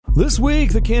This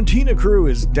week, the Cantina crew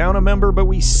is down a member, but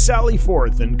we sally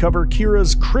forth and cover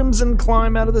Qi'ra's Crimson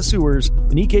Climb out of the sewers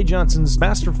in E.K. Johnston's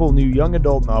masterful new young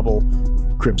adult novel,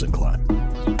 Crimson Climb.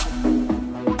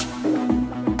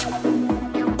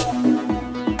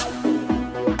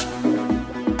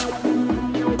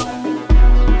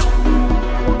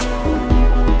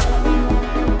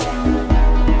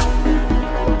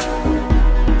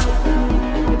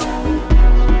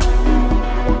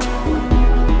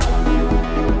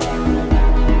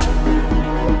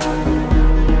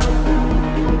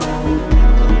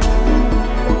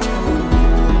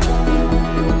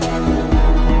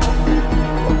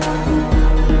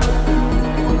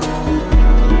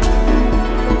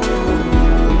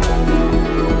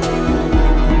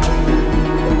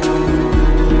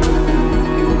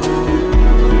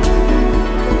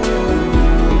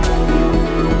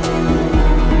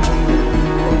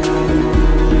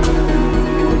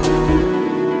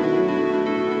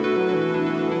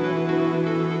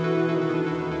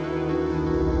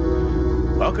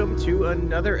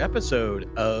 Another episode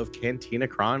of Cantina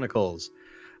Chronicles.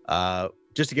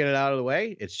 Just to get it out of the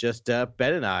way, it's just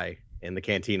Ben and I in the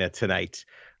cantina tonight.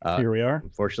 Here we are.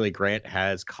 Unfortunately, Grant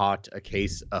has caught a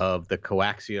case of the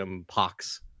coaxium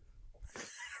pox.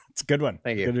 It's a good one.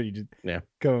 Thank you.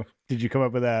 Good. Did you come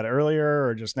up with that earlier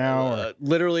or just now?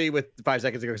 Literally with 5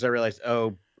 seconds ago, because I realized,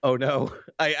 oh no,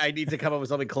 I need to come up with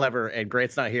something clever, and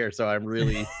Grant's not here, so I'm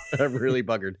really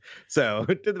buggered. So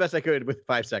did the best I could with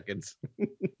 5 seconds.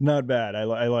 Not bad. I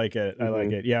like it. I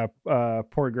like it. Yeah.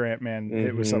 Poor Grant, man.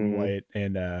 It was something late,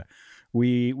 and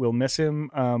we will miss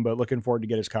him. But looking forward to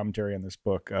get his commentary on this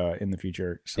book in the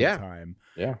future sometime.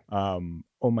 Yeah.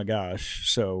 Oh my gosh.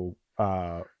 So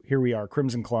here we are,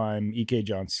 Crimson Climb, E.K.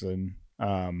 Johnston.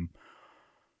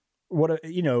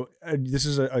 This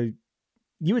is a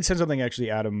you had said something actually,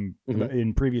 Adam,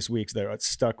 in previous weeks that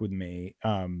stuck with me.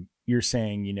 You're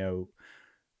saying,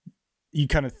 you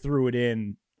kind of threw it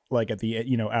in like at the,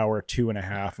 hour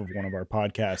 2.5 of one of our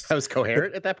podcasts. I was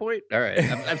coherent at that point. All right.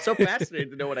 I'm so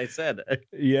fascinated to know what I said.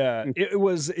 Yeah,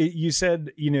 you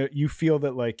said, you feel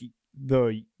that like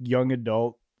the young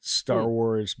adult Star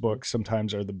Wars books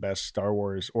sometimes are the best Star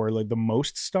Wars, or like the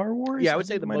most Star Wars. Yeah, I would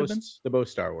say the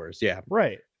most Star Wars. Yeah.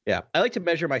 Right. Yeah, I like to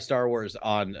measure my Star Wars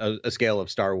on a scale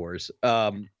of Star Wars.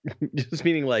 Just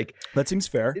meaning like that seems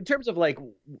fair in terms of like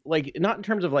not in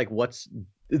terms of like what's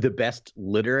the best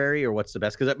literary or what's the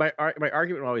best, because my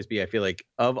argument will always be, I feel like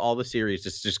of all the series,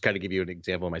 just kind of give you an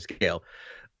example of my scale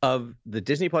of the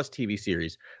Disney Plus TV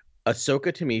series,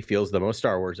 Ahsoka to me feels the most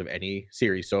Star Wars of any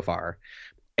series so far,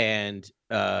 and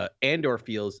Andor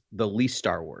feels the least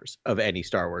Star Wars of any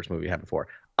Star Wars movie we had before.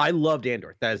 I loved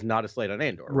Andor. That is not a slight on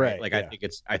Andor, right? Like, yeah.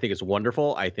 I think it's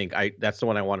wonderful. I think that's the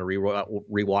one I want to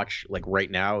rewatch like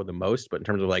right now the most. But in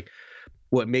terms of like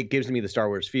what gives me the Star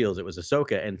Wars feels, it was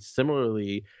Ahsoka. And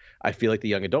similarly, I feel like the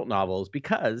young adult novels,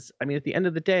 because I mean, at the end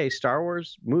of the day, Star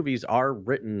Wars movies are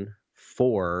written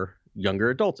for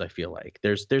younger adults. I feel like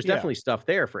there's definitely stuff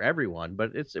there for everyone,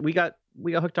 but we got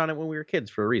hooked on it when we were kids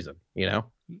for a reason,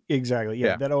 Exactly.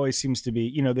 Yeah. That always seems to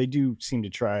be, they do seem to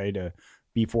try to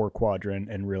be 4-quadrant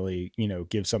and really,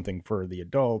 give something for the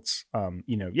adults.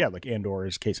 Like Andor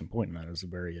is case in point, and that is a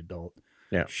very adult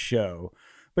show.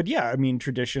 But yeah, I mean,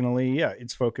 traditionally,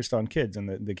 it's focused on kids,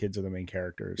 and the kids are the main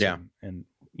characters. Yeah. And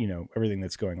everything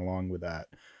that's going along with that.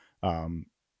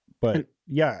 But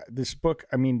yeah, this book,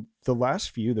 I mean, the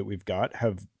last few that we've got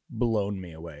have blown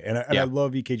me away. And I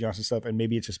love E.K. Johnston stuff, and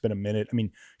maybe it's just been a minute. I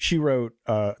mean, she wrote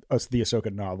the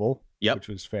Ahsoka novel, which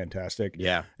was fantastic.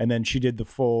 Yeah. And then she did the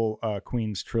full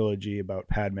Queen's trilogy about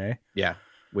Padme. Yeah.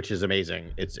 Which is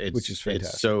amazing. Which is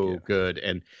fantastic. It's so good.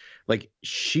 And like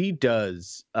she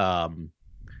does I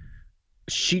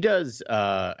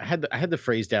had the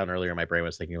phrase down earlier, my brain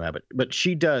was thinking about it, but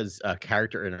she does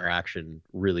character interaction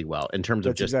really well in terms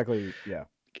of just exactly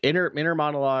inner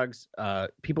monologues,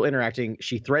 people interacting.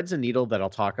 She threads a needle that I'll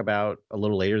talk about a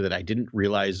little later that I didn't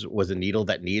realize was a needle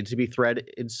that needed to be threaded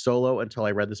in Solo until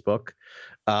I read this book.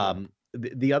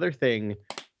 The other thing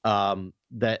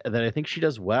that I think she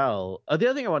does well. The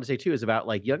other thing I want to say too is about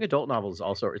like young adult novels.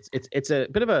 Also, it's a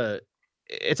bit of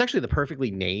it's actually the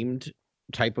perfectly named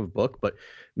type of book, but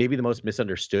maybe the most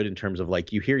misunderstood in terms of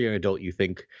like you hear young adult, you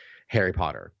think Harry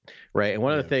Potter, right? And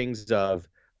one of the things of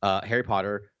Harry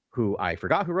Potter, who I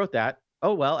forgot who wrote that.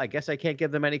 Oh, well, I guess I can't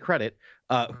give them any credit.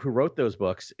 Who wrote those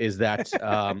books is that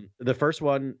the first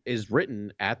one is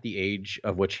written at the age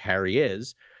of which Harry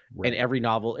is. And every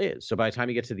novel is. So by the time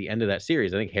you get to the end of that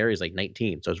series, I think Harry's like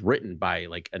 19. So it's written by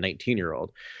like a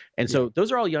 19-year-old. And so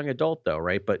those are all young adult though,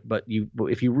 right? But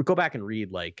if you go back and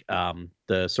read like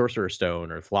the Sorcerer's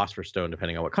Stone or Philosopher's Stone,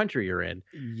 depending on what country you're in,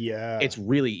 it's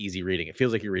really easy reading. It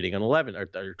feels like you're reading an 11 or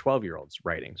 12-year-old's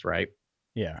writings, right?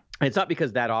 Yeah. And it's not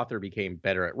because that author became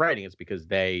better at writing. It's because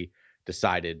they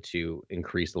decided to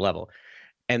increase the level.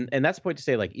 And that's the point to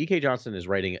say, like, E.K. Johnston is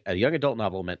writing a young adult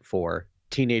novel meant for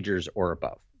teenagers or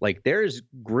above. Like, there's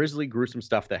grisly, gruesome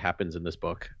stuff that happens in this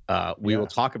book. We will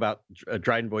talk about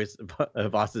Dryden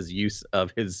Voss's use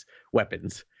of his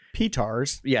weapons.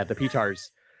 Petars. Yeah, the petars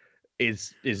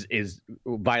is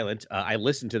violent. I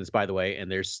listened to this, by the way,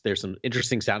 and there's some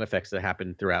interesting sound effects that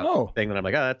happen throughout the thing that I'm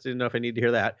like, I didn't know if I need to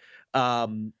hear that.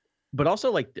 But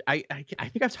also, like, I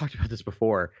think I've talked about this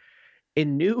before.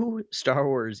 In new Star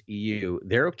Wars EU,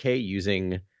 they're okay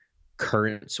using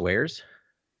current swears,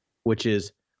 which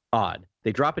is odd.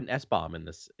 They drop an S-bomb in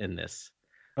this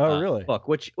really? book,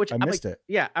 which I missed it.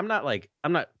 Yeah, I'm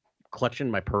not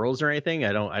clutching my pearls or anything.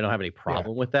 I don't have any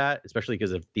problem with that, especially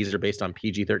because if these are based on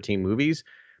PG-13 movies,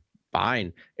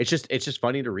 fine. It's just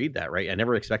funny to read that, right? I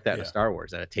never expect that in Star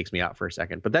Wars, and it takes me out for a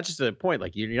second. But that's just a point.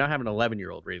 Like, you're not having an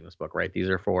 11-year-old reading this book, right? These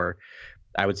are for,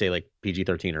 I would say, like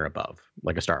PG-13 or above,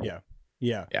 like a Star Wars.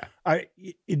 Yeah.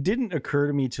 It didn't occur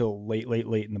to me till late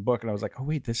in the book, and I was like, oh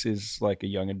wait, this is like a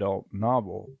young adult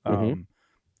novel.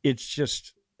 It's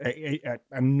just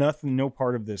I'm nothing. No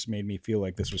part of this made me feel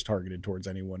like this was targeted towards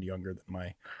anyone younger than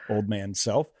my old man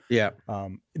self. Yeah.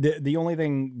 The only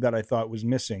thing that I thought was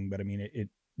missing, but I mean, it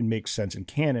makes sense in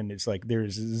canon. It's like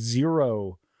there's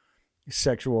zero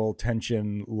sexual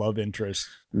tension, love interest.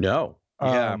 No.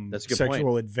 Yeah, that's a good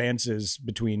sexual point. advances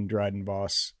between Dryden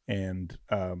Voss and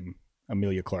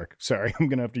Amelia Clark. Sorry, I'm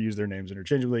gonna have to use their names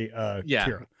interchangeably.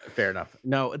 Qi'ra. Fair enough.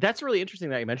 No, that's really interesting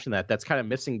that you mentioned that. That's kind of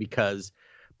missing because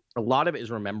a lot of it is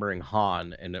remembering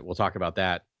Han, and we'll talk about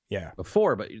that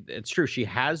before, but it's true. She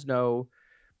has no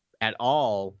at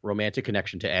all romantic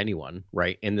connection to anyone,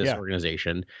 right, in this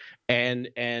organization. And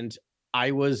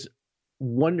I was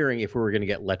wondering if we were going to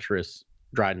get lecherous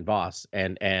Dryden Voss,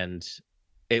 and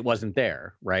it wasn't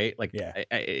there, right? Like,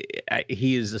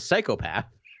 he is a psychopath,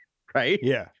 right?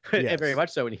 Yeah. And very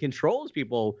much so. And he controls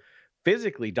people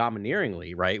physically,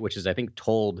 domineeringly, right? Which is, I think,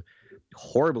 told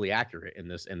horribly accurate in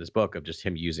this book, of just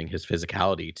him using his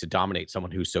physicality to dominate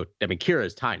someone who's so. I mean, Qi'ra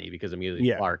is tiny because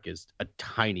Amelia Clark is a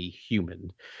tiny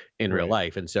human in real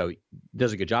life, and so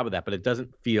does a good job of that. But it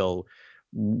doesn't feel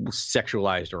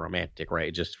sexualized or romantic, right?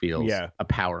 It just feels a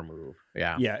power move.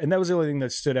 Yeah, and that was the only thing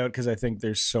that stood out, because I think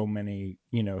there's so many,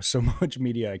 so much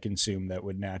media I consume that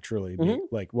would naturally be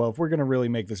like, well, if we're gonna really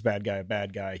make this bad guy a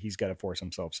bad guy, he's got to force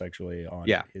himself sexually on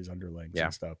his underlings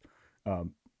and stuff.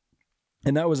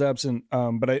 And that was absent.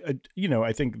 But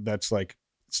I think that's like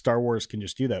Star Wars can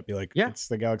just do that. Be like, it's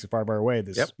the galaxy far, far away.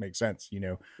 This makes sense.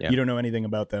 You don't know anything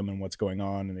about them and what's going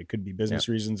on, and it could be business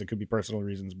reasons, it could be personal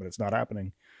reasons, but it's not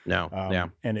happening.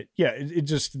 No. And it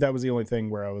just, that was the only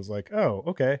thing where I was like, oh,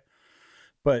 okay.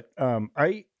 But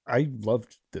I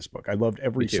loved this book. I loved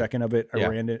every second of it. I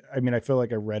ran it. I mean, I feel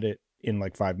like I read it in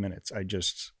like 5 minutes. I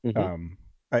just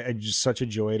I just such a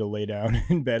joy to lay down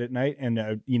in bed at night. And,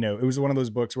 it was one of those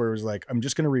books where it was like, I'm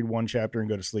just going to read one chapter and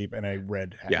go to sleep. And I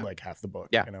read like half the book.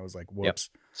 And I was like, whoops.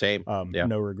 Same.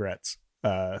 No regrets.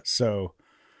 So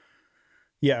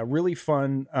yeah, really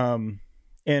fun.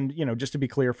 And, just to be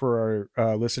clear for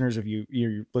our listeners, if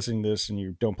you're listening to this and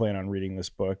you don't plan on reading this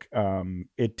book,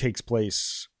 it takes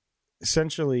place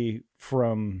essentially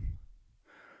from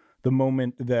the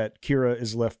moment that Qi'ra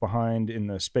is left behind in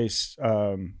the space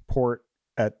port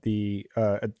at the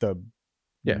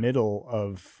middle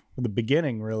of the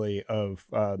beginning, really, of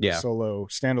the solo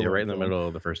standalone. Right in the middle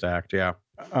of the first act. Yeah.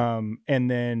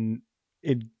 And then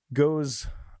it goes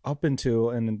up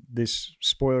until, and this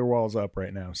spoiler wall's up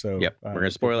right now. So we're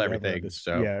gonna spoil everything.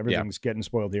 Everything's getting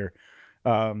spoiled here.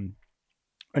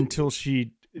 Until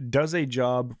she does a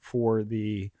job for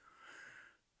the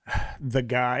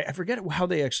guy, I forget how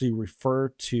they actually refer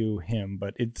to him,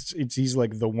 but he's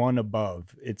like the one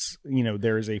above. It's,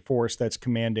 there is a force that's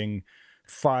commanding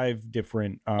 5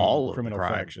 different all criminal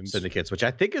factions, syndicates, which I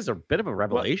think is a bit of a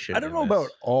revelation. Well, I don't know about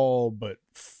all, but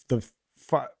the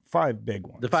 5 big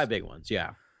ones. The 5 big ones,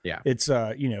 yeah. It's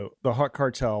the Hawk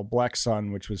Cartel, Black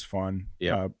Sun, which was fun.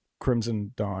 Yeah.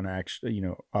 Crimson Dawn, actually,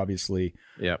 obviously.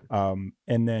 Yeah.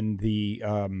 And then the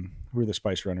who are the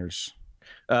Spice Runners?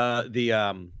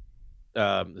 This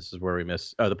is where we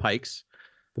miss the Pikes.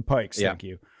 The Pikes, thank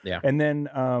you. Yeah. And then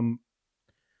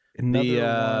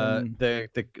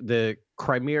the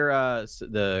Qi'ra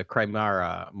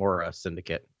Mora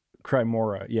Syndicate.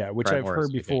 Qi'ra, which I've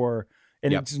heard before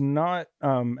And it's not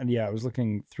and yeah, I was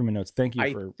looking through my notes. Thank you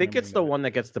I for think it's the one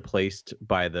that gets displaced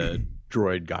by the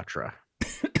droid Gatra.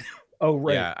 Oh,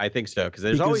 right. Yeah, I think so.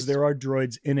 Because there are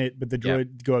droids in it, but the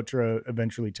droid Gatra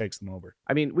eventually takes them over.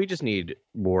 I mean, we just need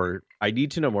more. I need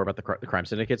to know more about the crime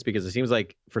syndicates, because it seems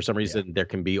like for some reason there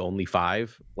can be only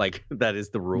 5. Like, that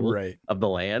is the rule of the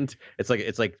land. It's like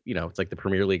it's like the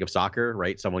Premier League of soccer,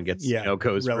 right? Someone gets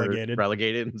goes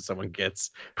relegated, and someone gets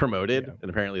promoted,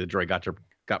 and apparently the droid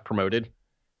got promoted.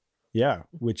 Yeah,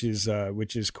 which is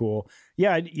cool.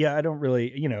 Yeah, I don't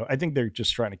really, I think they're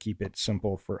just trying to keep it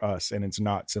simple for us, and it's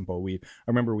not simple. I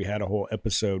remember we had a whole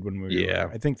episode when we were,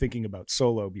 I think, thinking about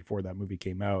Solo before that movie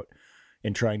came out,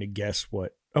 and trying to guess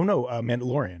what. Oh no,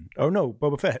 Mandalorian. Oh no,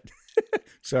 Boba Fett.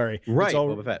 Sorry, right, it's all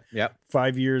Boba Fett. Yep,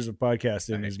 5 years of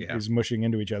podcasting is mushing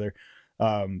into each other.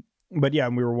 But yeah,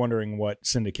 we were wondering what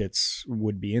syndicates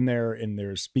would be in there, and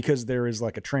because there is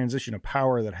like a transition of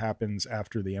power that happens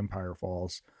after the Empire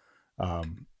falls.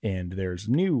 And there's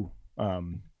new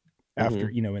after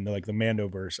in the the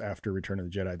Mandoverse after Return of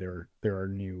the Jedi, there are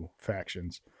new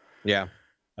factions. But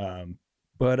for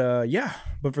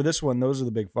this one, those are the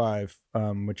big 5,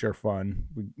 which are fun.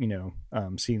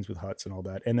 Scenes with huts and all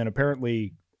that, and then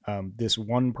apparently this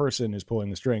one person is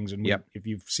pulling the strings. And if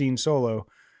you've seen Solo,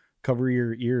 cover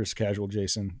your ears, casual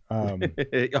Jason. Oh,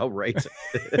 right.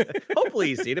 Hopefully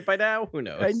he's seen it by now. Who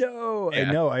knows? I know.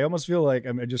 I almost feel like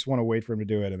I just want to wait for him to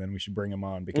do it, and then we should bring him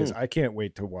on, because I can't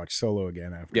wait to watch Solo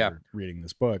again after reading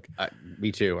this book.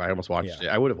 Me too. I almost watched it.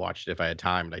 I would have watched it if I had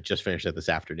time, and I just finished it this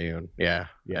afternoon. Yeah.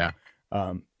 It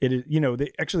is,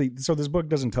 so this book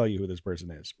doesn't tell you who this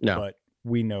person is, but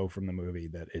we know from the movie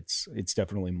that it's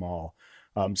definitely Maul.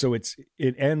 So it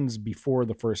ends before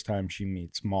the first time she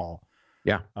meets Maul.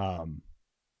 Yeah.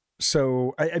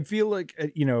 So I feel like,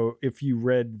 if you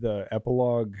read the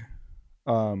epilogue,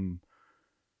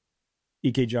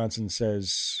 E.K. Johnston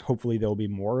says, hopefully there'll be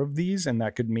more of these, and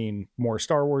that could mean more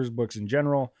Star Wars books in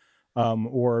general,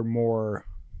 or more,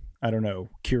 I don't know,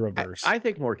 Qi'ra-verse. I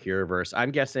think more Qi'ra-verse. I'm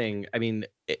guessing, I mean,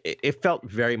 it felt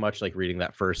very much like reading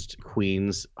that first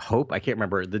Queen's Hope. I can't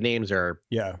remember. The names are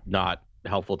not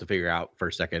helpful to figure out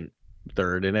first, second,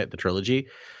 third in it, the trilogy.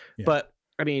 Yeah. But,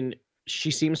 I mean,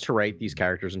 she seems to write these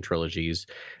characters in trilogies.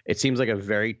 It seems like a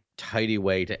very tidy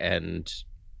way to end,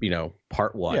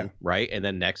 part 1, right? And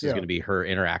then next is going to be her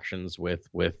interactions with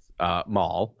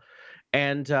Maul.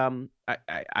 And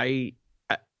I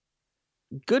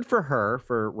good for her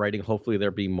for writing. Hopefully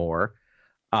there be more.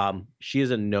 She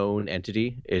is a known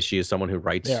entity. She is someone who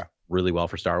writes really well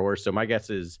for Star Wars. So my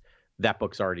guess is that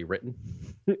book's already written,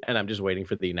 and I'm just waiting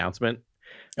for the announcement.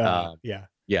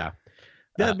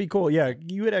 That'd be cool. Yeah,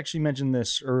 you had actually mentioned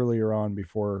this earlier on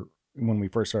when we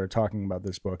first started talking about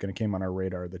this book, and it came on our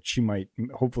radar that she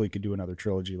hopefully could do another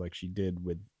trilogy like she did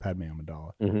with Padme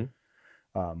Amidala.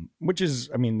 Which is,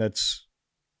 I mean, that's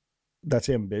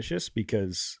ambitious,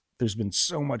 because there's been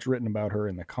so much written about her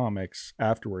in the comics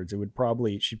afterwards.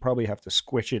 She'd probably have to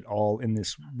squish it all in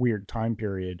this weird time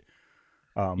period.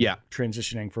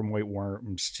 Transitioning from White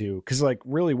Worms to, because like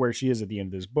really where she is at the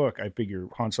end of this book, I figure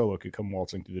Han Solo could come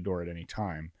waltzing through the door at any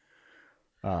time.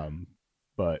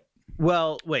 But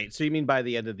wait, so you mean by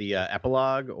the end of the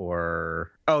epilogue,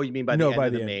 or you mean by the end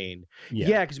of the main?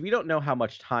 Yeah, because we don't know how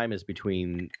much time is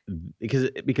between, because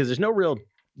there's no real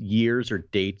years or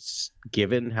dates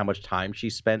given how much time she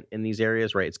spent in these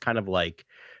areas, right? It's kind of like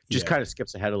kind of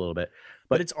skips ahead a little bit.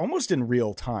 But it's almost in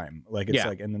real time. Like it's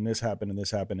like, and then this happened,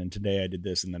 and today I did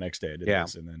this, and the next day I did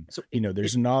this, and then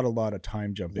there's not a lot of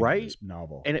time jumping in this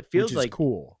novel, and it feels like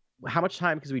cool. How much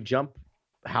time? Because we jump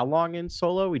how long in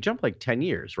Solo? We jump like 10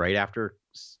 years, right after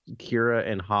Qi'ra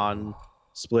and Han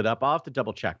split up. I'll have to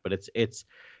double check, but it's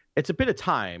a bit of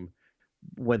time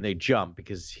when they jump,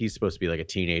 because he's supposed to be like a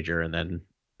teenager, and then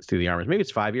through the armors. Maybe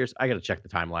it's 5 years. I got to check the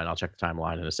timeline. I'll check the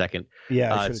timeline in a second.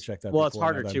 Yeah, I should have checked that. Well, it's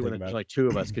harder too when there's like 2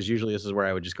 of us, because usually this is where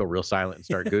I would just go real silent and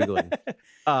start Googling.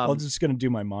 I'm just going to do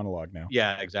my monologue now.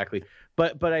 Yeah, exactly.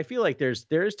 But I feel like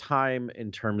there's time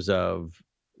in terms of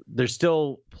there's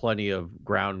still plenty of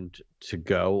ground to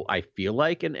go, I feel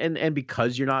like. And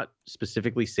because you're not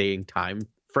specifically saying time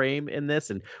frame in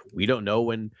this, and we don't know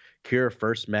when Qi'ra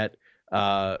first met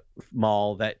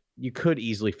Maul, that you could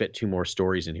easily fit 2 more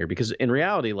stories in here, because in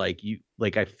reality,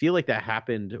 I feel like that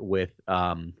happened with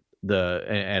and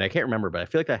I can't remember, but I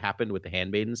feel like that happened with the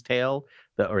Handmaiden's Tale,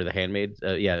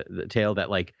 the tale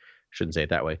that shouldn't say it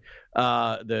that way.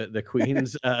 The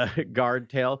Queen's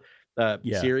Guard tale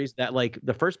series, that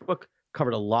the first book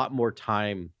covered a lot more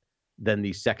time than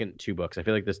the second 2 books. I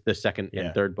feel like the second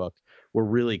and third book were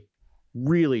really,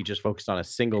 really just focused on a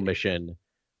single mission,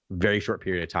 very short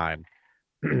period of time.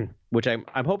 which I'm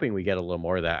hoping we get a little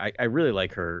more of that. I really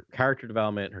like her character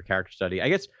development, her character study. I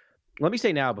guess let me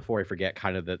say now before I forget,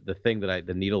 kind of the thing that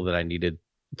the needle that I needed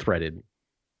threaded,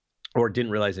 or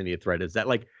didn't realize I needed threaded, is that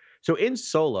like, so in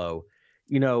Solo,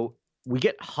 we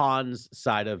get Han's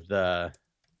side of the,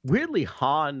 weirdly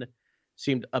Han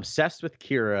seemed obsessed with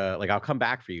Qi'ra, like I'll come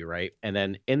back for you, right? And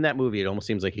then in that movie, it almost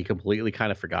seems like he completely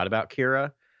kind of forgot about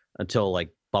Qi'ra until like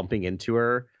bumping into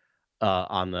her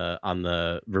on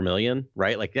the Vermilion,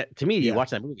 right? Like that, to me, you watch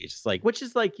that movie, it's just like, which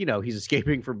is like, he's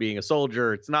escaping from being a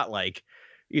soldier. It's not like,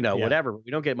 whatever.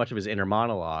 We don't get much of his inner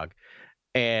monologue.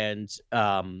 And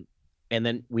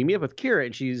then we meet up with Qi'ra,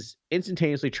 and she's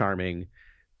instantaneously charming.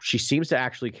 She seems to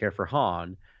actually care for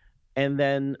Han, and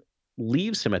then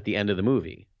leaves him at the end of the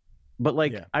movie. But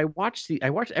like, I watched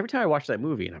every time I watch that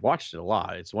movie, and I've watched it a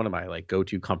lot. It's one of my like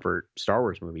go-to comfort Star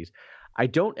Wars movies. I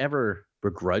don't ever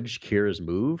begrudge Kira's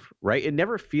move, right? It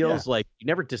never feels like you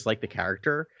never dislike the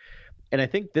character. And I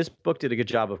think this book did a good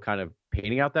job of kind of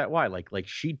painting out that why. Like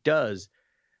she does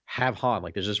have Han.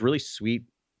 Like there's this really sweet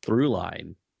through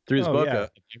line through this book. Every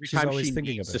She's time she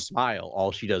thinking needs to smile,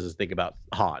 all she does is think about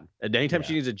Han. And anytime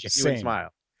she needs a genuine smile,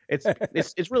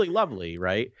 it's really lovely,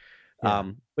 right?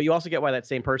 But you also get why that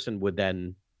same person would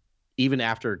then, even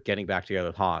after getting back together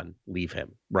with Han, leave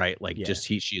him, right? Like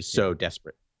she is so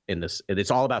desperate in this.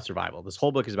 It's all about survival. This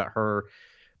whole book is about her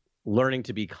learning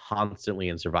to be constantly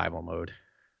in survival mode.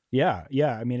 Yeah.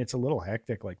 I mean, it's a little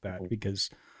hectic like that because,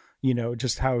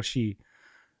 just how she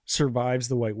survives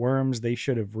the white worms. They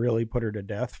should have really put her to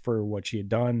death for what she had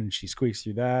done, and she squeaks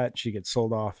through that. She gets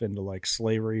sold off into like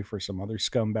slavery for some other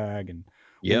scumbag and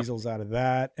weasels out of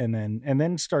that, and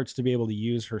then starts to be able to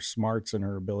use her smarts and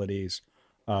her abilities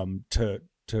to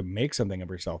make something of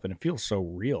herself, and it feels so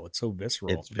real. It's so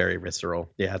visceral. It's very visceral.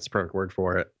 Yeah, that's the perfect word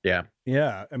for it. Yeah.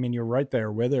 I mean, you're right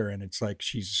there with her, and it's like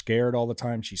she's scared all the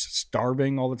time. She's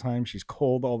starving all the time. She's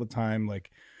cold all the time.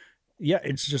 Like,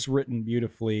 it's just written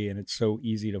beautifully, and it's so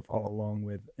easy to follow along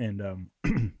with, and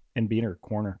and be in her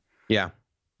corner.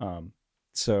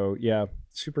 So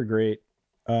super great.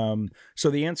 So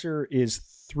the answer is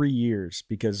 3 years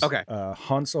because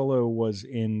Han Solo was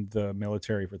in the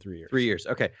military for 3 years. 3 years.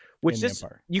 Okay. Which this,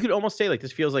 you could almost say like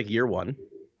this feels like year one.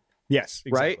 Yes.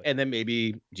 Exactly. Right. And then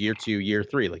maybe year 2, year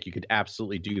 3, like you could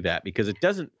absolutely do that because it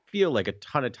doesn't feel like a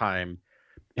ton of time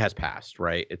has passed.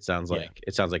 Right. It sounds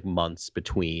like months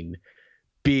between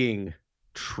being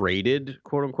traded,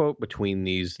 quote unquote, between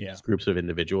these groups of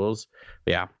individuals.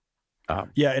 Yeah.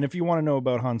 And if you want to know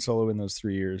about Han Solo in those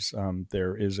 3 years,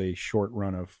 there is a short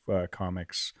run of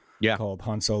comics called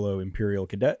Han Solo Imperial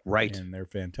Cadet. Right. And they're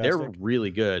fantastic. They're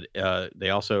really good. They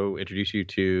also introduce you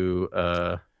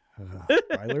to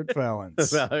Bylord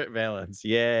Valance. Bylord Valance.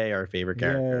 Yay, our favorite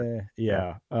character.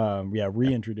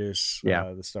 Reintroduce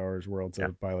the Star Wars world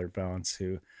to Bylord Valance,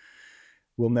 who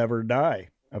will never die,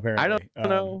 apparently. I don't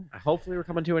know. Hopefully we're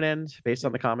coming to an end based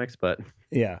on the comics, but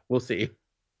we'll see.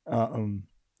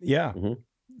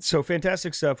 So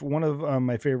fantastic stuff. One of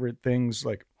my favorite things,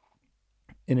 like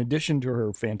in addition to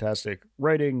her fantastic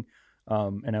writing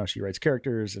and how she writes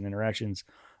characters and interactions,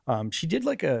 she did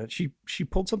like she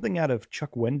pulled something out of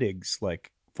Chuck Wendig's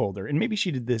like folder, and maybe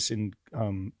she did this in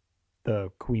the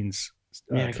Queen's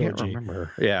I can't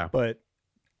remember. But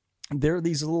there are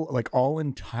these little like all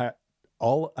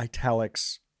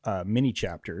italics mini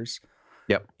chapters.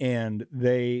 And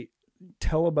they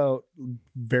tell about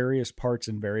various parts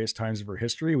and various times of her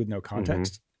history with no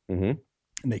context. And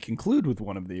they conclude with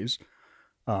one of these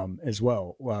as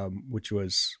well, which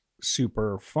was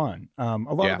super fun. A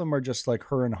lot of them are just like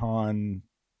her and Han,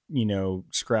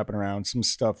 scrapping around some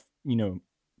stuff,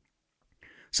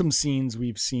 some scenes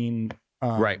we've seen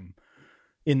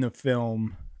in the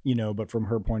film, but from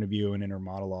her point of view and in her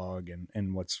monologue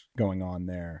and what's going on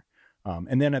there.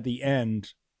 And then at the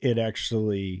end, it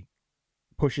actually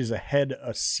pushes ahead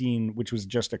a scene which was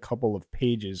just a couple of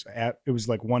pages. It was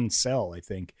like one cell, I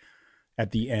think,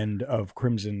 at the end of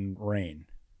Crimson Reign.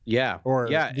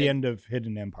 The end of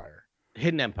Hidden Empire.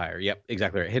 Hidden Empire. Yep,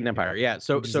 exactly right. Hidden Empire. Yeah.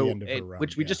 So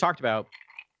which we just talked about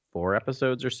 4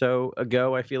 episodes or so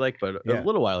ago, I feel like, but a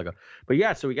little while ago.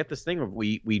 But so we get this thing of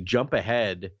we jump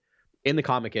ahead in the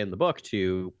comic and the book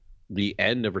to the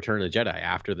end of Return of the Jedi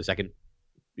after the second,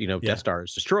 Death Star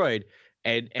is destroyed.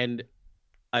 And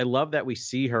I love that we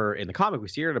see her in the comic. We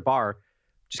see her at a bar,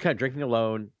 just kind of drinking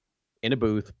alone in a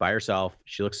booth by herself.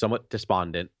 She looks somewhat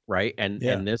despondent, right? And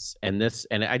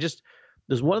I just,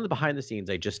 there's one of the behind the scenes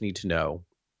I just need to know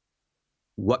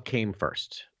what came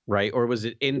first, right? Or was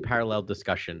it in parallel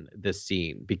discussion, this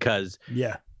scene? Because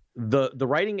the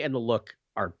writing and the look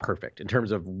are perfect in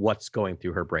terms of what's going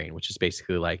through her brain, which is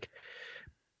basically like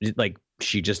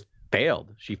she just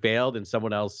failed. She failed, and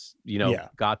someone else,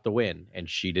 got the win, and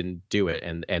she didn't do it,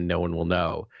 and no one will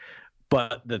know.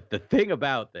 But the thing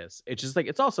about this, it's just like,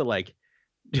 it's also like,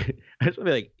 I just want to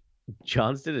be like,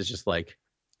 Johnston is just like,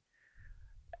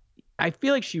 I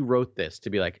feel like she wrote this to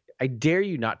be like, I dare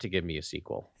you not to give me a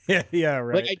sequel. Yeah,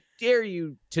 right. Like, I dare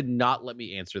you to not let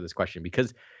me answer this question,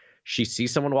 because she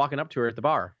sees someone walking up to her at the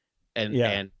bar, and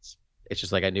it's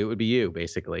just like, I knew it would be you,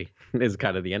 basically, is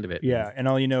kind of the end of it. Yeah, and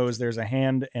all you know is there's a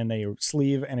hand and a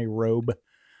sleeve and a robe,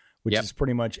 which is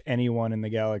pretty much anyone in the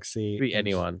galaxy. Be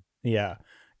anyone. Yeah.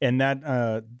 And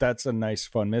that's a nice,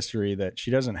 fun mystery that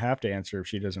she doesn't have to answer if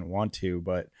she doesn't want to.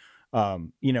 But,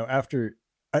 after,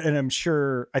 and I'm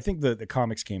sure, I think the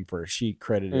comics came first. She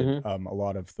credited a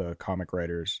lot of the comic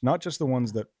writers, not just the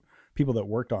ones people that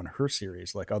worked on her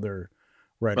series, like other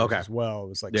writers as well. It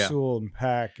was like Sewell and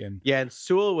Pack. And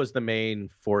Sewell was the main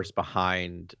force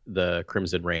behind the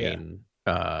Crimson Reign,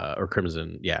 or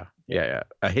Crimson.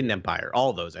 A Hidden Empire. All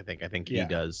of those, I think he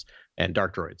does. And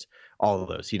Dark Droids. All of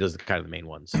those. He does kind of the main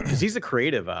ones. Because he's the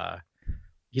creative,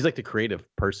 he's like the creative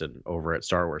person over at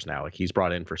Star Wars now. Like, he's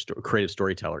brought in for creative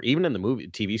storyteller, even in the movie,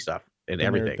 TV stuff, and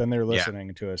everything. Then they're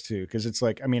listening to us too. Because it's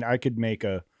like, I mean, I could make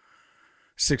a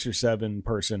 6 or 7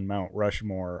 person Mount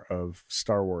Rushmore of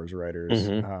Star Wars writers.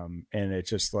 And it's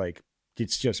just like,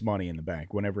 it's just money in the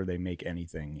bank. Whenever they make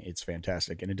anything, it's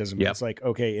fantastic. And it doesn't, it's like,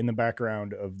 okay, in the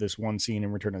background of this one scene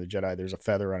in Return of the Jedi, there's a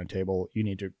feather on a table. You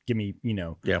need to give me,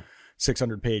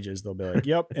 600 pages. They'll be like,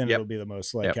 yep. And it'll be the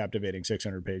most captivating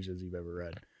 600 pages you've ever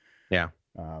read. Yeah.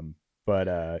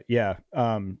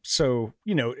 So,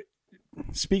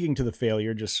 speaking to the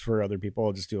failure, just for other people,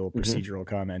 I'll just do a little procedural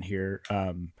comment here.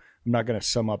 I'm not going to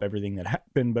sum up everything that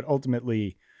happened, but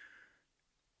ultimately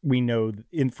we know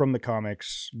from the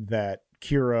comics that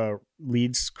Qi'ra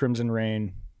leads Crimson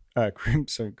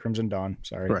Dawn.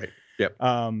 Sorry. Right. Yep.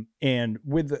 And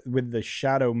with the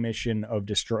shadow mission of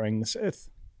destroying the Sith,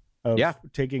 of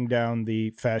taking down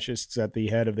the fascists at the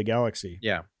head of the galaxy.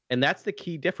 Yeah. And that's the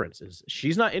key difference, is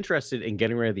she's not interested in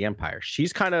getting rid of the Empire.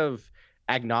 She's kind of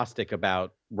agnostic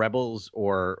about rebels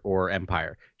or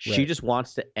Empire. She just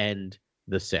wants to end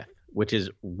the Sith, which is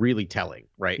really telling,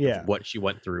 right? Yeah. What she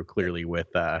went through clearly with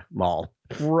Maul.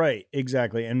 Right,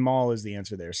 exactly. And Maul is the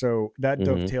answer there. So that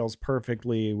dovetails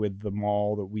perfectly with the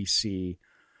Maul that we see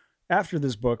after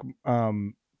this book,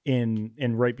 in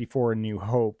right before A New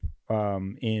Hope,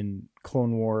 in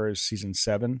Clone Wars season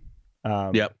 7.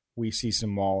 We see some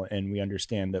Maul, and we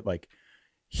understand that, like,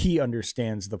 he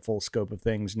understands the full scope of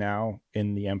things now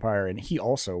in the Empire, and he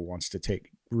also wants to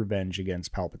take revenge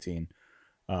against Palpatine.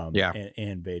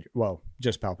 And Vader. Well,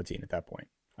 just Palpatine at that point.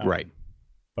 Right.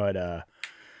 But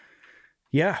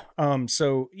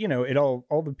so, it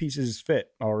all the pieces fit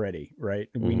already, right?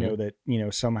 We know that,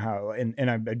 somehow, and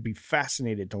I'd be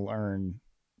fascinated to learn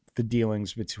the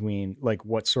dealings between, like,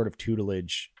 what sort of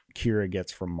tutelage Qi'ra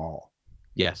gets from Maul.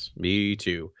 Yes, me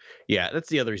too. Yeah, that's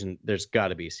the other reason there's got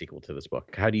to be a sequel to this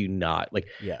book. How do you not, like,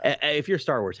 if you're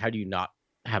Star Wars, how do you not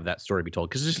have that story be told?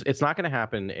 Because it's not going to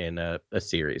happen in a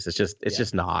series. It's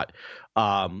just not,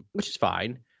 which is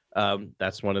fine.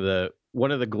 That's one of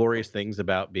the glorious things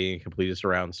about being a completist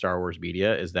around Star Wars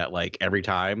media, is that, like, every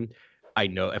time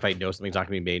if I know something's not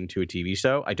going to be made into a TV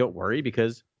show, I don't worry,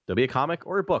 because there'll be a comic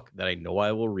or a book that I know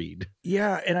I will read.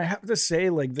 Yeah. And I have to say,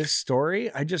 like, this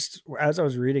story, as I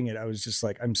was reading it, I was just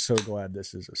like, I'm so glad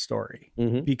this is a story,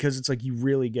 because it's like, you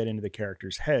really get into the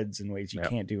characters' heads in ways you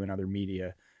can't do in other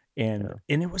media. And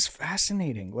it was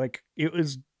fascinating. Like,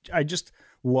 I just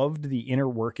loved the inner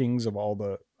workings of all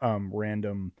the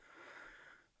random,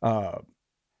 like,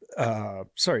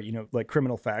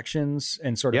 criminal factions,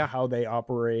 and sort of how they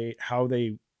operate, how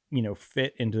they,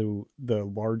 fit into the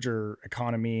larger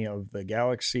economy of the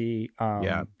galaxy,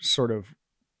 sort of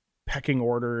pecking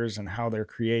orders, and how they're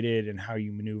created and how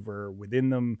you maneuver within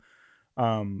them.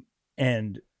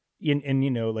 And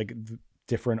like,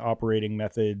 different operating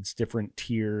methods, different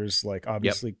tiers. Like,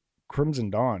 obviously Crimson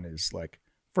Dawn is like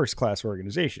first class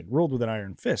organization, ruled with an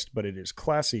iron fist, but it is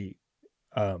classy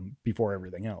before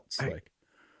everything else.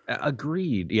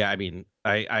 Agreed. Yeah, I mean,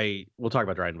 I we'll talk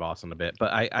about Dryden Voss in a bit,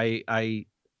 but I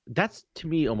that's, to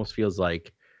me, almost feels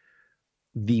like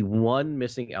the one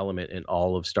missing element in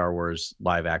all of Star Wars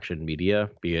live action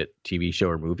media, be it TV show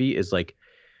or movie, is like,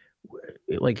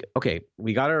 okay,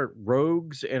 we got our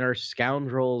rogues and our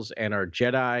scoundrels and our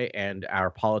Jedi and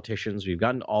our politicians. We've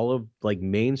gotten all of, like,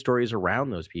 main stories around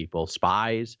those people,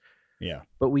 spies. Yeah.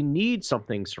 But we need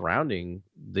something surrounding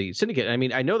the Syndicate. I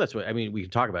mean, I know that's we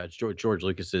can talk about it. George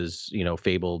Lucas's,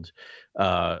 fabled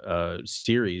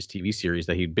TV series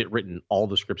that he'd written all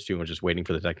the scripts to and was just waiting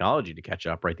for the technology to catch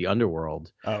up, right? The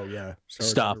Underworld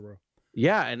stuff.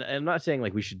 Yeah, and I'm not saying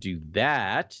like we should do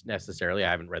that necessarily.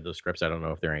 I haven't read those scripts. I don't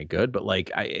know if they're any good, but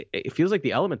like it feels like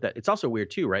the element that it's also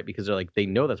weird too, right? Because they're like they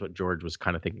know that's what George was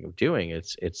kind of thinking of doing.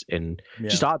 It's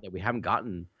just odd that we haven't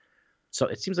gotten. So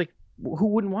it seems like who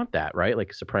wouldn't want that, right?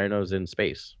 Like Sopranos in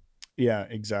space. Yeah,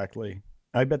 exactly.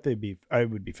 I bet I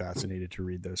would be fascinated to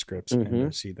read those scripts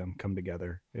and see them come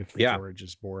together. If George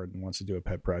is bored and wants to do a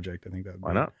pet project, I think that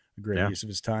would be a great use of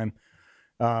his time.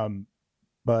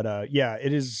 But yeah,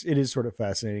 it is sort of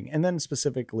fascinating. And then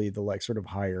specifically the like sort of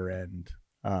higher end,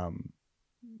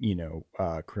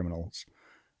 criminals,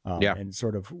 and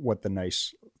sort of what the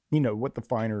nice, what the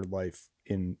finer life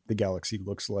in the galaxy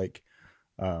looks like.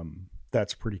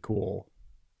 That's pretty cool.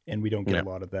 And we don't get a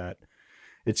lot of that.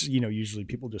 It's, usually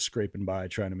people just scraping by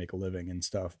trying to make a living and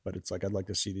stuff, but it's like, I'd like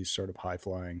to see these sort of high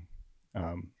flying,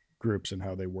 groups and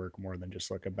how they work more than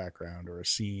just like a background or a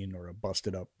scene or a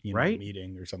busted up,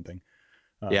 meeting or something.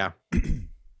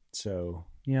 So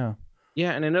yeah.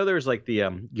 And I know there's like the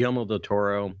Guillermo del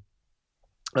Toro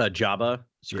Jabba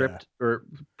script or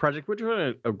project, which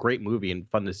was a great movie and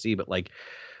fun to see. But like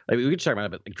we could talk about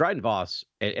it, but like Dryden Voss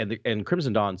and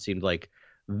Crimson Dawn seemed like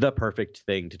the perfect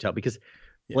thing to tell because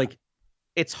like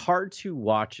it's hard to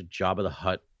watch a Jabba the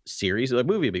Hutt series. The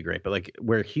movie would be great, but like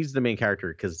where he's the main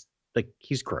character because like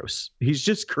he's gross. He's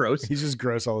just gross. He's just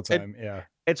gross all the time.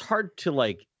 It's hard to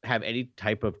like have any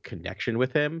type of connection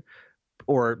with him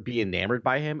or be enamored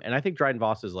by him. And I think Dryden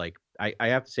Voss is like, I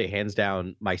have to say hands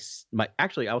down my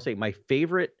actually, I'll say my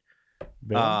favorite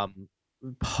villain?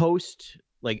 Post,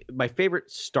 like my favorite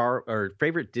star or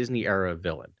favorite Disney era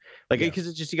villain. Like, because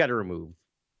it's just, you got to remove,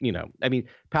 I mean,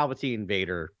 Palpatine,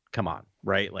 Vader, come on,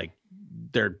 right? Like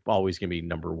they're always going to be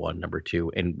number one, number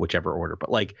two in whichever order. But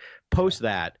like post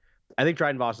that, I think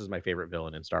Dryden Voss is my favorite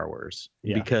villain in Star Wars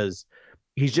because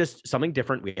he's just something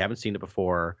different. We haven't seen it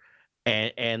before.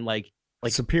 And like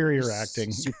superior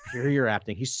acting.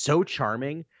 He's so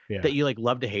charming that you like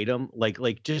love to hate him.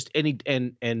 Like just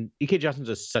and E.K. Johnston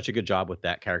does such a good job with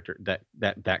that character,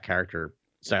 that character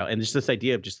style. And just this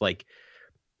idea of just like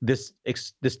this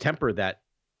temper that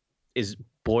is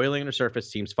boiling on the surface,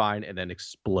 seems fine, and then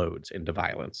explodes into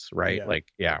violence. Right.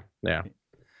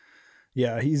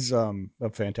 Yeah, he's a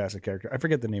fantastic character. I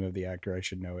forget the name of the actor. I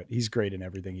should know it. He's great in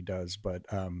everything he does. But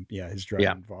his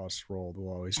Dryden Voss role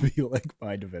will always be like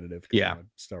my definitive. I'm a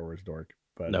Star Wars dork.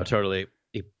 But no, totally.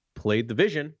 He played the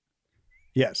Vision.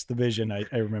 Yes, the Vision. I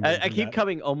remember. I keep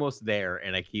coming almost there,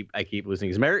 and I keep losing.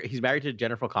 He's married to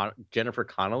Jennifer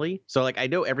Connelly. So like I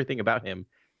know everything about him.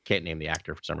 Can't name the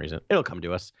actor for some reason. It'll come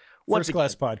to us. First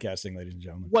class podcasting, ladies and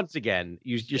gentlemen. Once again,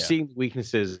 you're seeing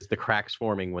weaknesses, the cracks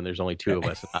forming when there's only two of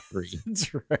us, not three.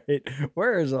 That's right.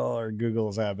 Where is all our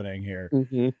Googles happening here?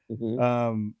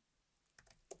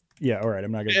 Yeah. All right.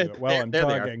 I'm not going to do it while I'm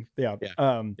talking.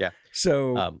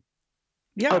 So. Oh,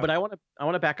 but I want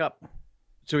to back up.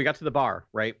 So we got to the bar,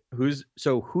 right? Who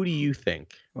do you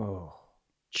think? Oh,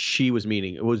 she was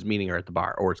meeting her at the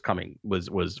bar, or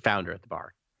was found her at the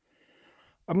bar?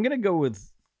 I'm going to go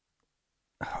with,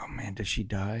 oh man, does she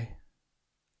die?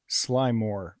 Sly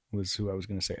Moore was who I was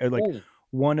going to say. Like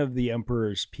one of the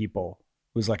Emperor's people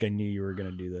was like, I knew you were going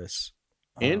to do this.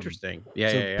 Interesting.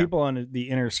 People on the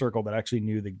inner circle that actually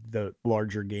knew the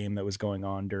larger game that was going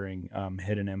on during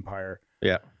Hidden Empire.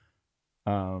 Yeah.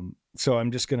 So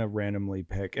I'm just going to randomly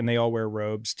pick, and they all wear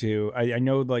robes too. I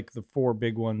know like the four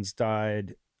big ones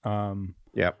died. Or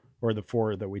the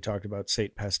four that we talked about,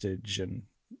 Sate Pestage and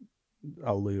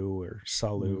Alu or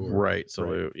Salu.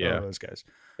 Salu. All those guys.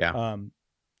 Yeah.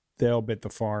 They all bit the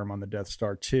farm on the Death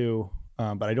Star too.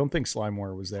 But I don't think Sly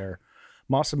Moore was there.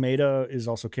 Masameda is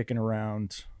also kicking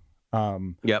around.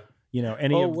 Any of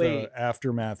the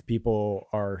Aftermath people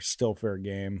are still fair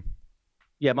game.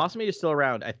 Yeah, Masameda is still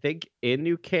around. I think in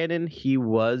new canon he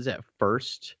was at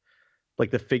first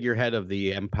like the figurehead of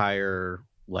the Empire,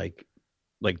 like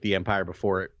the Empire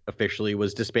before it officially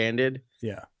was disbanded.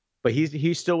 Yeah. But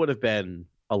he still would have been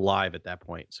alive at that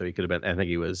point. So he could have been, I think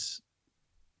he was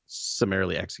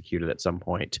summarily executed at some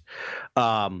point.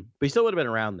 But he still would have been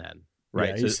around then.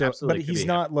 Right. Yeah, but he's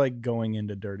not like going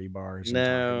into dirty bars and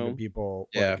talking to people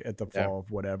like at the fall of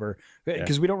whatever.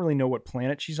 Because we don't really know what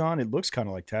planet she's on. It looks kind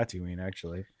of like Tatooine,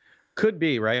 actually. Could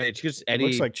be, right? It's just any. It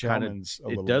looks like Chalmers.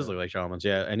 It does look like Chalmers,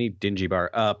 yeah. Any dingy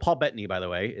bar. Paul Bettany, by the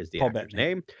way, is the actor's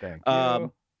name. Thank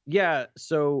you. Yeah,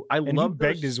 so I love. He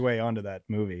begged his way onto that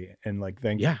movie and like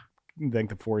thank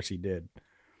the Force he did.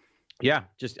 Yeah,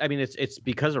 just I mean it's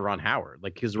because of Ron Howard,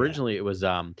 like because originally it was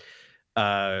the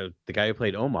guy who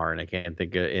played Omar, and I can't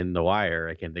think in The Wire,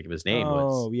 I can't think of his name.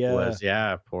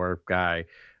 Poor guy.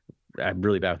 I'm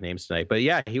really bad with names tonight, but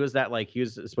yeah, he was that like he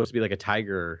was supposed to be like a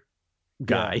tiger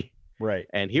guy. Right.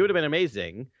 And he would have been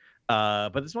amazing.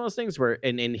 But it's one of those things where,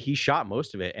 and he shot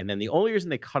most of it. And then the only reason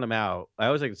they cut him out, I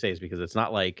always like to say, is because it's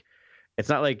not like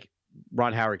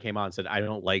Ron Howard came on and said, I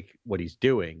don't like what he's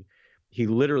doing. He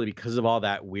literally, because of all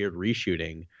that weird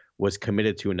reshooting, was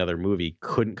committed to another movie,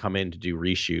 couldn't come in to do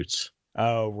reshoots.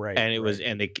 Oh, right.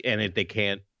 And they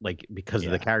can't, like, because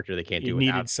of the character, they can't do it. It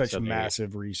needed such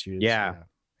massive reshoots. Yeah.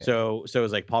 So it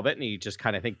was like Paul Bettany just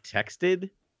kind of, I think, texted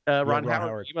Ron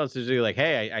Howard emails to do like,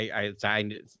 hey, I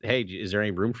signed. Hey, is there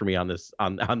any room for me on this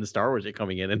on the Star Wars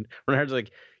coming in? And Ron Howard's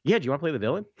like, yeah, do you want to play the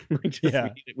villain?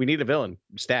 We need a villain.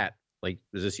 Stat. Like,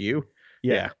 is this you?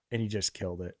 Yeah. And he just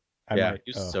killed it.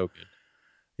 He's so good.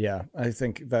 Yeah, I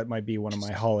think that might be one of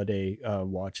my holiday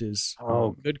watches.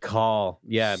 Oh, good call.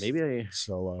 Yeah, maybe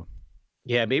Solo.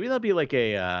 Yeah, maybe that'll be like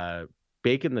a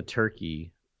bacon the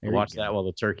turkey. Watch that while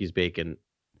the turkey's baking.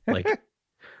 Like,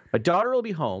 my daughter will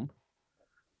be home,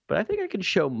 but I think I can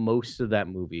show most of that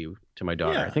movie to my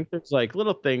daughter. I think there's like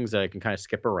little things that I can kind of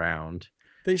skip around.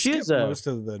 They skip most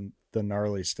of the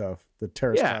gnarly stuff. The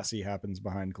Terrascasi happens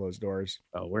behind closed doors.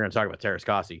 Oh, we're gonna talk about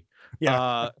Terrascasi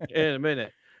in a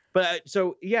minute. But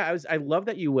I love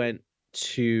that you went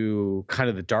to kind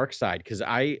of the dark side, because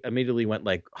I immediately went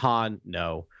like, Han,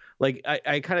 no. Like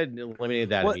I kind of eliminated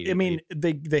that. Well, I mean,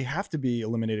 they have to be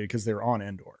eliminated because they're on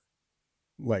Endor.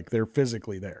 Like, they're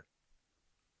physically there.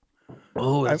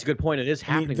 Oh, that's a good point. It is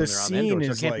happening when they're on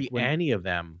Endor, so it can't be any of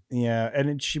them. Yeah,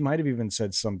 and she might have even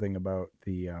said something about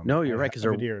the. No, you're right, because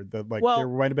there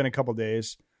might have been a couple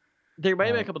days. There might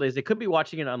have been a couple days. They could be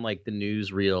watching it on like the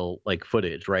newsreel like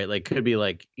footage, right? Like, could be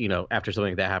like, after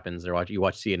something like that happens, you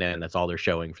watch CNN. That's all they're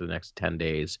showing for the next 10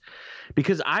 days.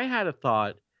 Because I had a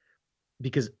thought.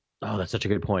 That's such a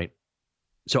good point.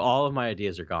 So all of my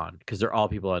ideas are gone because they're all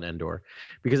people on Endor.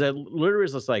 Because I literally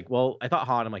was just like, well, I thought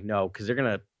Han. I'm like, no, because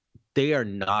they are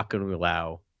not going to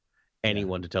allow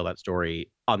anyone to tell that story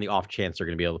on the off chance they're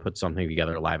going to be able to put something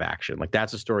together live action. Like,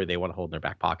 that's a story they want to hold in their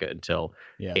back pocket until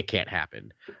it can't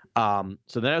happen.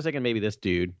 So then I was thinking maybe this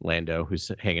dude, Lando,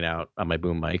 who's hanging out on my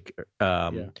boom mic.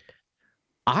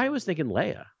 I was thinking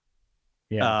Leia.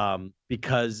 Yeah.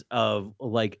 Because of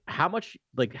how much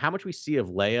we see of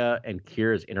Leia and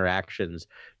Qi'ra's interactions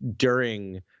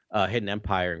during Hidden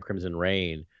Empire and Crimson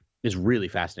Reign is really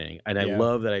fascinating. And I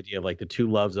love that idea of like the two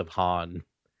loves of Han.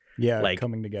 Yeah, like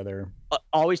coming together.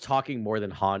 Always talking more than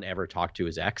Han ever talked to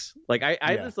his ex. Like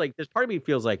I just like, there's part of me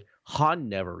feels like Han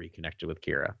never reconnected with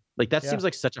Qi'ra. Like, that seems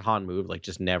like such a Han move. Like,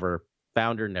 just never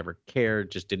found her, never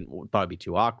cared, just thought it'd be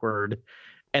too awkward.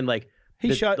 And like, he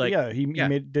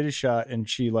did his shot, and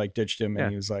she like ditched him,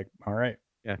 and he was like, all right,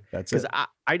 that's it. Because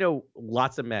I know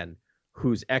lots of men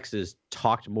whose exes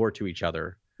talked more to each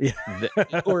other,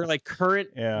 or like current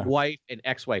wife and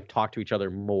ex-wife talked to each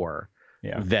other more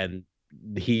than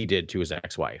he did to his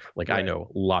ex-wife. Like, I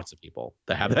know lots of people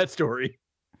that have that story.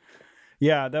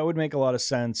 Yeah, that would make a lot of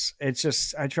sense. It's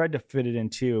just, I tried to fit it in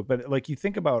too, but like, you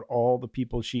think about all the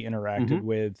people she interacted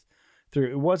with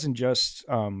through, it wasn't just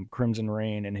Crimson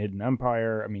Reign and Hidden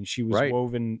Empire. I mean, she was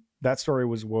woven, that story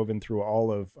was woven through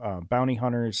all of Bounty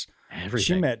Hunters. Everything.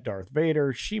 She met Darth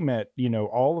Vader. She met,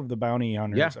 all of the bounty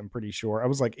hunters. I'm pretty sure. I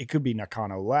was like, it could be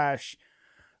Nakano Lash.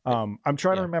 I'm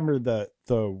trying to remember the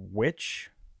witch.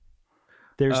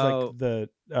 There's like the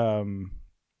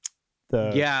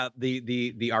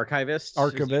archivist.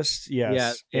 Archivist,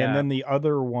 yes. Yeah. And then the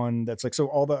other one that's like, so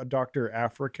all the Dr.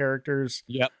 Aphra characters.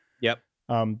 Yep.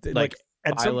 Like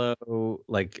Philo,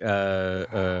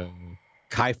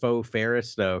 Kaifo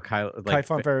Ferris, though.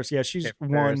 Kaifon Ferris, yeah, she's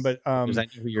one, but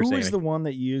who was the one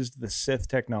that used the Sith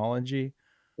technology,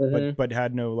 but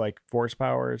had no like force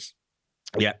powers?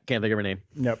 Yeah, can't think of her name.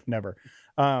 Nope, never.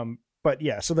 But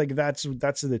yeah, so like that's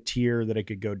the tier that it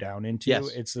could go down into. Yes,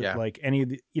 it's like any of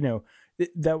the,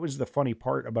 that was the funny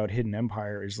part about Hidden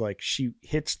Empire, is like she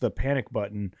hits the panic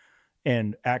button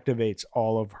and activates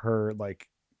all of her like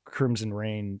Crimson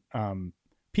Reign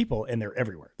people, and they're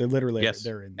everywhere. They're literally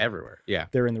they're everywhere. Yeah,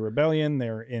 they're in the rebellion,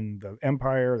 they're in the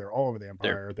Empire, they're all over the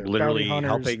Empire. They're literally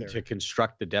helping to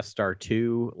construct the Death Star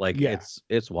 2. Like,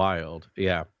 it's wild.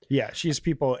 Yeah, she's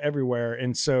people everywhere,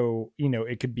 and so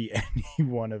it could be any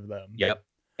one of them. Yep.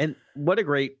 And what a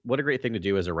great thing to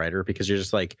do as a writer, because you're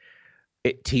just like,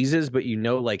 it teases, but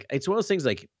like, it's one of those things,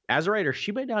 like, as a writer,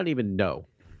 she might not even know.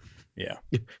 Yeah,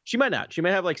 she might not. She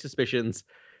might have like suspicions.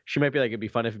 She might be like, it'd be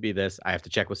fun if it'd be this. I have to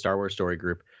check with Star Wars Story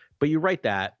Group. But you write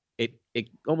that, it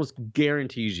almost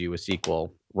guarantees you a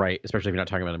sequel, right? Especially if you're not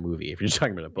talking about a movie, if you're just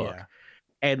talking about a book. Yeah.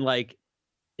 And like,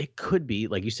 it could be,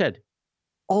 like you said,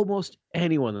 almost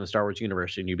anyone in the Star Wars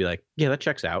universe, and you'd be like, yeah, that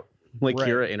checks out. Like,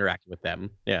 Qi'ra interacting with them.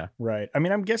 Yeah. Right. I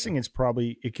mean, I'm guessing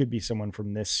it could be someone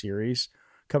from this series,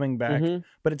 coming back. Mhm.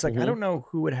 But it's like, I Mhm. don't know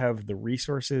who would have the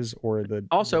resources or the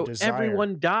Also, desire.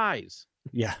 everyone dies.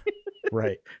 Yeah.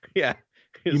 Right. Yeah.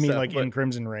 You mean So, like but in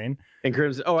Crimson Reign? in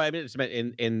Crimson, oh, I mean, it's meant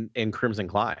in Crimson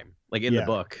Climb, like in the Yeah.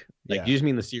 book. Like, Yeah. do you just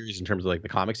mean the series in terms of like the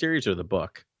comic series or the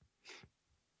book?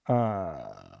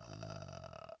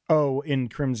 In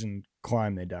Crimson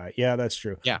Climb they die. Yeah, that's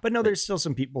true. Yeah. But no, Like, there's still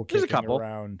some people there's a kicking couple.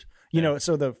 around. Yeah.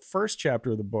 So the first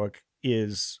chapter of the book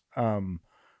is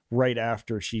right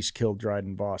after she's killed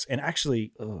Dryden Voss. And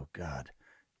actually, oh God,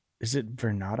 is it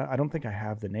Vernata? I don't think I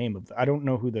have the name of I don't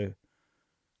know who the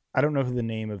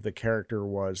name of the character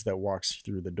was that walks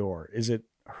through the door. Is it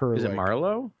her? Is it like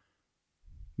Marlowe?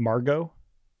 Margot?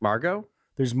 Margot?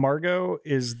 There's Margot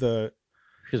is the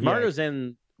Because Margot's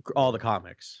in all the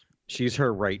comics. She's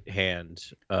her right hand.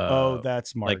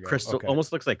 That's Margot. Like crystal, okay.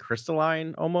 almost looks like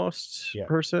crystalline, almost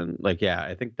person. Like, yeah,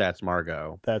 I think that's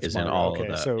Margot. That's is Margot. in all okay, of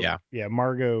the so yeah.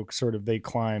 Margot sort of they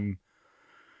climb,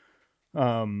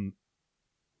 sort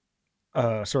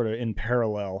of in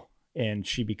parallel, and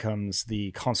she becomes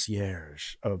the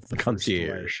concierge of the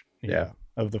concierge. First Light.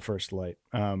 Of the First Light.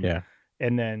 Yeah.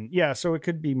 And then so it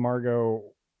could be Margot.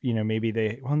 Maybe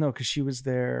no, because she was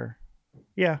there.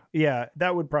 Yeah,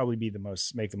 that would probably be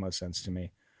make the most sense to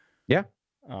me. Yeah.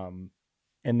 And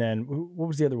then what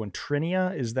was the other one?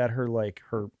 Trinia, is that her like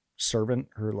her servant,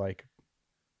 her like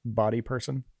body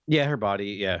person? Yeah, her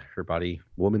body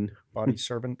woman, body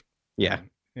servant. Yeah.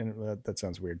 And that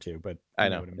sounds weird too, but I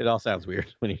know it all sounds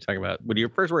weird when you're talking about when your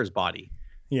first word is body.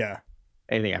 Yeah.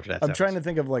 Anything after that. I'm trying to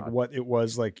think of like what it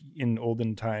was like in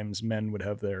olden times. Men would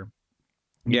have their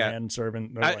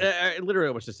manservant. I literally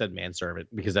almost just said manservant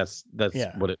because that's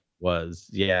what it was.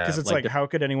 Yeah, because it's like how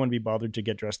could anyone be bothered to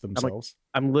get dressed themselves?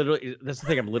 I'm literally that's the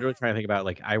thing. I'm literally trying to think about.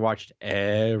 Like, I watched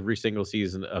every single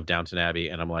season of Downton Abbey,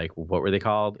 and I'm like, what were they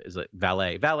called? Is it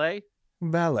valet?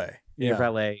 Yeah,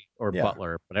 valet or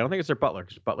butler, but I don't think it's their butler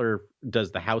because butler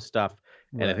does the house stuff,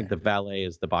 and I think the valet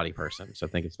is the body person. So I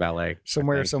think it's valet.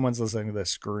 Somewhere someone's listening to this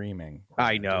screaming.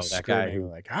 I know that guy who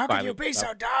like, how can you be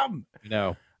so dumb?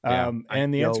 No. Yeah.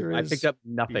 And the answer is I picked up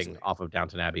nothing off of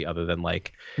Downton Abbey other than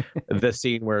like the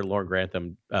scene where Lauren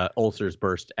Grantham ulcers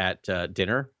burst at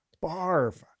dinner.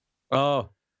 Barf.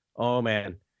 Oh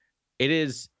man, it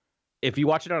is. If you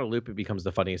watch it on a loop, it becomes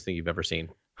the funniest thing you've ever seen.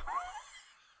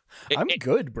 I'm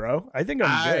good, bro. I think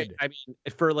I'm good. I mean,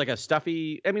 for like a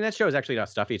stuffy, I mean, that show is actually not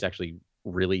stuffy. It's actually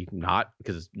really not,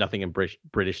 because nothing in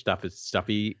British stuff is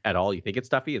stuffy at all. You think it's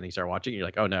stuffy, and then you start watching, and you're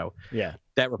like, oh no,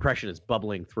 that repression is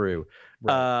bubbling through.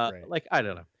 Right. Like, I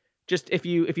don't know. Just if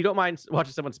you don't mind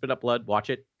watching someone spit up blood, watch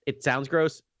it. It sounds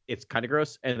gross. It's kind of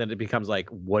gross, and then it becomes like,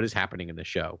 what is happening in the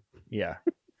show? Yeah.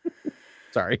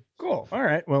 Sorry. Cool. All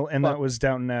right. Well, that was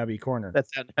Downton Abbey Corner. That's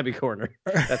Downton Abbey Corner.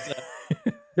 That's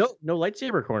no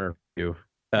lightsaber corner for you.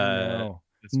 No.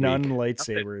 None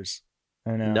lightsabers.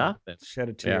 I know. Nothing. Shed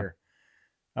a tear.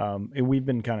 We've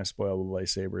been kind of spoiled with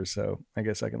lightsabers, so I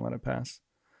guess I can let it pass.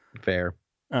 Fair.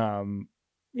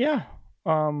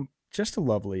 Just a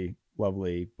lovely,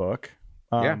 lovely book.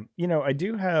 I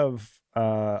do have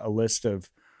a list of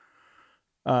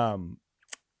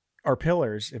our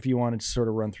pillars, if you wanted to sort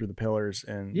of run through the pillars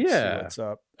and see what's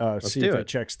up, see if it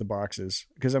checks the boxes,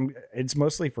 because it's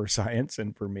mostly for science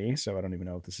and for me, so I don't even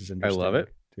know if this is interesting. I love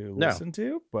it to listen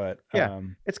to, but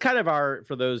it's kind of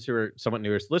for those who are somewhat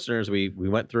newer listeners, we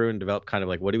went through and developed kind of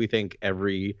like, what do we think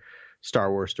every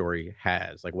Star Wars story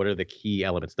has? Like, what are the key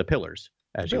elements, the pillars,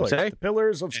 as you would say? The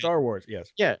pillars of Star Wars, yes.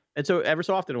 Yeah, and so ever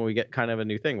so often when we get kind of a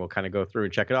new thing, we'll kind of go through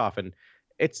and check it off, and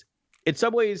it's in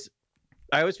some ways,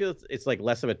 I always feel it's like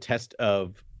less of a test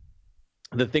of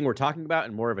the thing we're talking about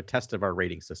and more of a test of our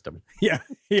rating system. Yeah.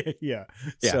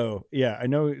 So I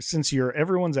know since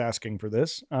everyone's asking for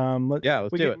this, let's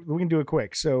do it. We can do it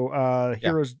quick. So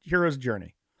Hero's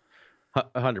Journey.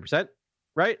 100%.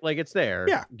 Right? Like, it's there.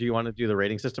 Yeah. Do you want to do the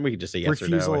rating system? We could just say yes or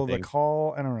no. Refusal of the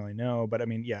call. I don't really know, but I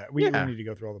mean, we don't need to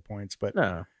go through all the points, but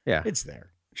it's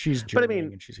there. She's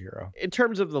journeying, and she's a hero. In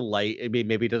terms of the light, I mean,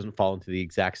 maybe it doesn't fall into the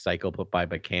exact cycle put by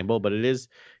Campbell, but it is,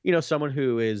 someone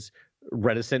who is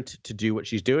reticent to do what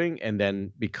she's doing and then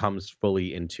becomes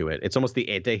fully into it. It's almost the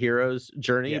anti-hero's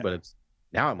journey, but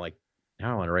now I want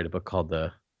to write a book called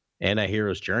The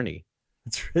Anti-Hero's Journey.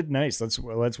 It's nice.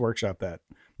 Let's workshop that.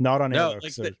 Not on no,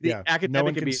 like the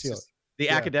academic can be the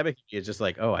academic is just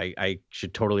like, oh, I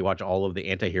should totally watch all of the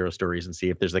anti-hero stories and see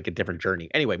if there's like a different journey.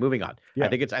 Anyway, moving on. I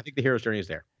think the hero's journey is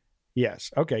there. Yes.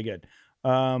 Okay, good.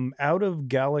 Out of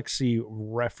galaxy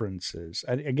references.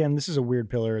 Again, this is a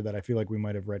weird pillar that I feel like we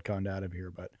might have retconned out of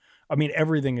here, but I mean,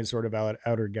 everything is sort of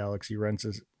outer galaxy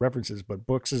references, but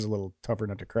books is a little tougher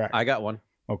nut to crack. I got one.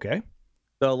 Okay.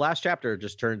 The last chapter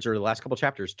the last couple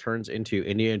chapters turns into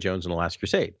Indiana Jones and the Last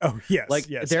Crusade. Oh yes, Like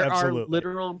yes, there absolutely. are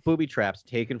literal booby traps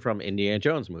taken from Indiana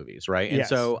Jones movies, right? And Yes.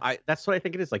 so that's what I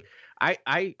think it is. Like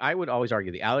I would always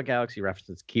argue the Outer Galaxy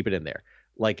references, keep it in there.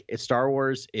 Like Star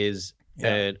Wars is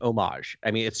an homage.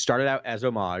 I mean, it started out as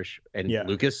homage, and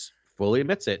Lucas fully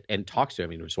admits it and talks to him.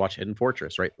 I mean, just watch Hidden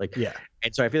Fortress, right? Like,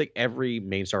 and so I feel like every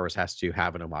main Star Wars has to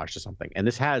have an homage to something, and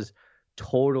this has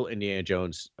total Indiana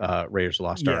Jones, Raiders of the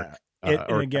Lost Ark.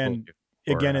 And again,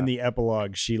 in the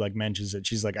epilogue, she like mentions it.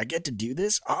 She's like, I get to do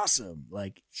this. Awesome.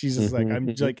 Like, she's just like, I'm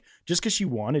like, just because she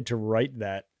wanted to write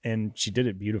that, and she did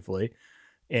it beautifully.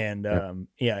 And and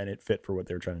it fit for what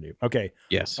they were trying to do. Okay.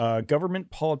 Yes.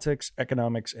 Government, politics,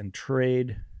 economics, and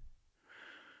trade.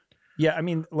 Yeah, I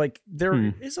mean, like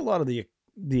there is a lot of the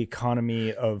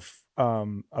economy of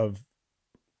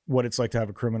what it's like to have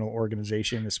a criminal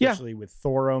organization, especially with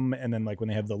Thorum, and then like when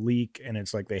they have the leak, and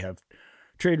it's like they have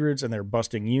trade routes and they're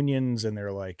busting unions, and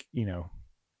they're like, you know,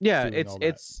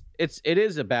 it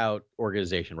is about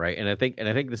organization, right? And I think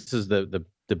this is the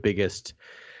biggest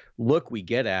look we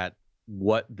get at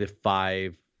what the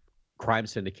 5 crime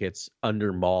syndicates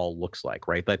under Maul looks like,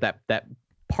 right? Like that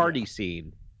party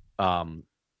scene,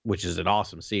 which is an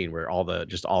awesome scene where all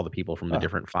the people from the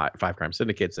different five crime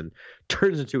syndicates, and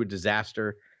turns into a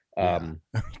disaster.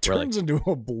 Turns into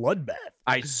a bloodbath.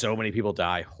 So many people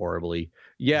die horribly.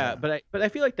 But I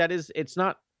feel like it's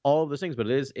not all of those things, but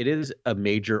it is a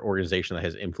major organization that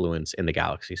has influence in the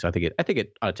galaxy. So I think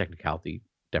it on a technicality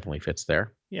definitely fits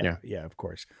there. Yeah, of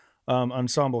course.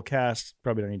 Ensemble cast,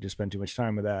 probably don't need to spend too much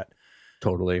time with that.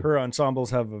 Totally. Her ensembles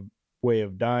have a way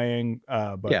of dying,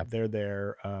 but they're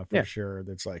there for sure.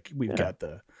 That's like we've got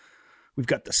the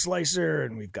slicer,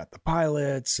 and we've got the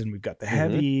pilots, and we've got the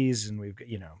heavies, and we've got,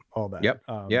 you know, all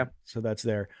that. So that's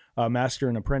there. Master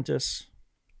and apprentice,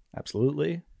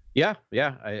 absolutely. Yeah,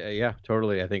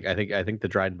 totally. I think the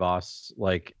Dryden boss,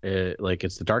 like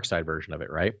it's the dark side version of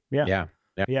it, right? Yeah.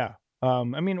 I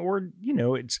mean, or, you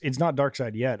know, it's not dark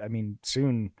side yet. I mean,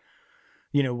 soon,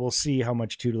 you know, we'll see how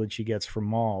much tutelage she gets from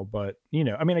Maul, but, you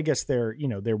know, I mean, I guess they're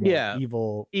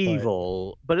more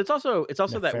evil, but it's also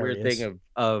that weird thing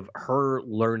of her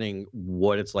learning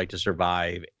what it's like to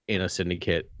survive in a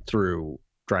syndicate through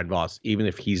Dryden Voss, even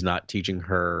if he's not teaching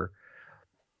her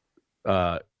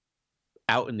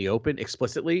out in the open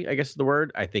explicitly, I guess is the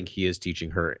word. I think he is teaching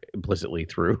her implicitly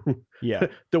through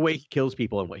the way he kills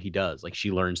people and what he does. Like, she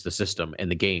learns the system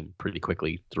and the game pretty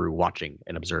quickly through watching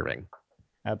and observing.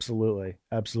 Absolutely.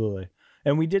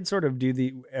 And we did sort of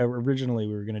do originally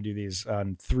we were going to do these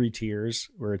on 3 tiers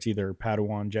where it's either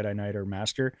Padawan, Jedi Knight, or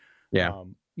Master. Yeah.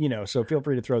 You know, so feel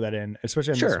free to throw that in,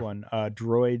 especially on this one.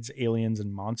 Droids, aliens,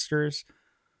 and monsters.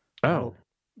 Oh,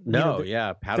 no.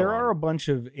 Padawan. There are a bunch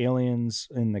of aliens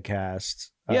in the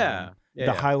cast. The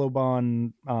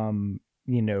Hylobon,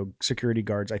 you know, security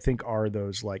guards, I think, are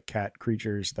those like cat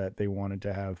creatures that they wanted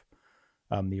to have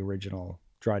the original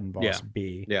Dryden Voss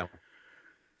be. Yeah.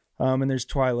 And there's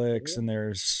Twi'leks, and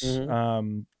there's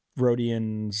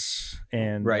Rhodians,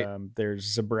 and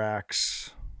there's Zabrax.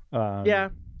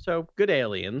 So good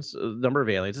aliens, a number of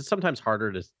aliens. It's sometimes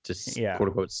harder to quote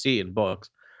unquote see in books,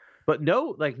 but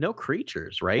no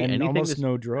creatures, right? And almost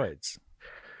no droids.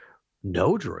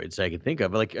 No droids I can think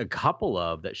of, like a couple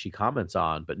of that she comments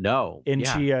on, but no. And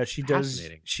she hacks a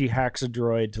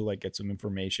droid to like get some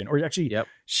information, or actually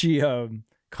she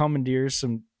commandeers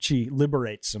she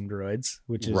liberates some droids,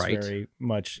 which is very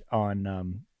much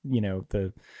on you know,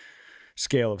 the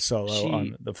scale of Solo,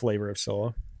 on the flavor of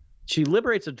Solo. She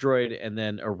liberates a droid and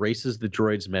then erases the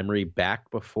droid's memory back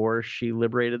before she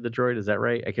liberated the droid. Is that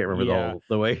right? I can't remember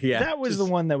the way. Yeah, that was the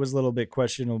one that was a little bit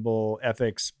questionable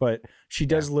ethics, but she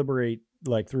does liberate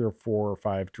like 3 or 4 or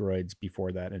 5 droids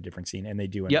before that in a different scene, and they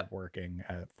do end up working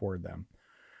for them.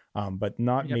 But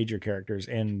not major characters,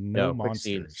 and no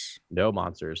monsters. No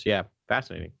monsters. Yeah,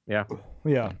 fascinating. Yeah.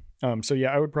 So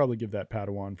I would probably give that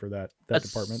Padawan for that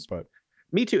department, but.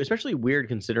 Me too, especially weird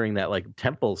considering that like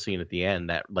temple scene at the end,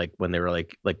 that like when they were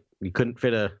like you couldn't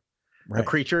fit a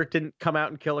creature didn't come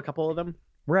out and kill a couple of them.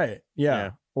 Right.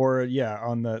 Yeah. Or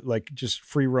on the like just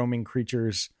free roaming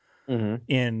creatures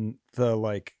in the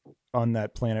like on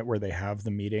that planet where they have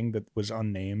the meeting that was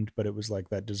unnamed, but it was like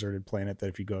that deserted planet that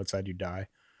if you go outside you die.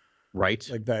 Right.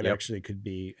 Like that actually could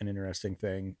be an interesting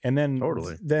thing. And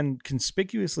then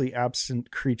conspicuously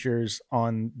absent creatures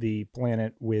on the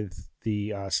planet with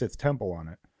the Sith temple on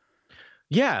it.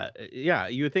 Yeah.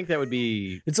 You would think that would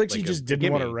be. It's like she just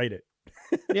didn't want to write it.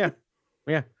 Yeah.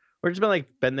 Or just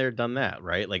been there, done that,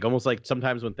 right? Like almost like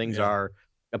sometimes when things are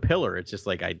a pillar, it's just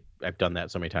like I've done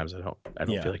that so many times. I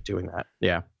don't feel like doing that.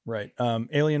 Yeah. Right.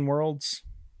 Alien Worlds.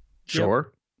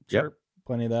 Sure. Yep.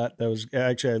 plenty of that. That was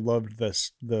actually, I loved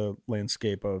the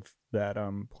landscape of that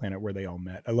planet where they all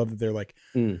met. I love that they're like,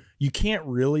 you can't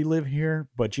really live here,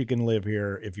 but you can live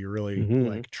here if you really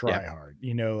like try hard.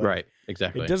 You know, like, right?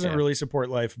 Exactly. It doesn't really support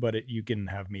life, but you can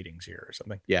have meetings here or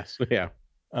something. Yes. Yeah.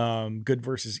 Good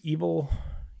versus evil.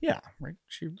 Yeah, right.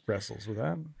 She wrestles with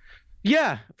that.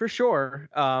 Yeah, for sure.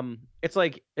 It's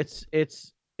like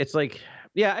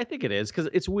yeah, I think it is because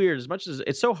it's weird. As much as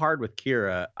it's so hard with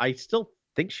Qi'ra, I still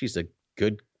think she's a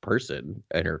good person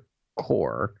at her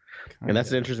core, and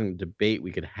that's an interesting debate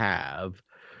we could have,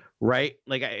 right?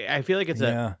 Like I feel like it's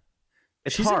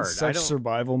she's hard. In such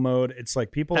survival mode. It's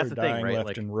like people are dying right?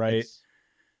 left and right.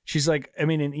 She's like, I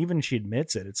mean, and even she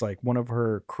admits it. It's like one of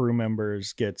her crew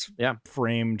members gets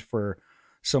framed for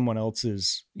someone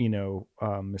else's,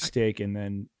 mistake, and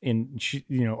then she,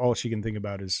 all she can think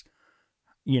about is,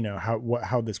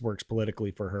 how this works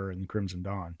politically for her in Crimson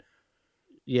Dawn.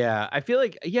 Yeah, I feel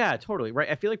like, totally right.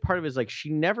 I feel like part of it is like she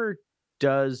never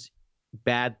does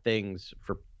bad things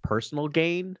for personal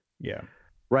gain. Yeah,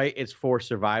 right. It's for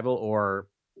survival, or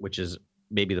which is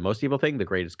maybe the most evil thing, the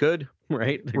greatest good,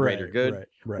 right? The greater good,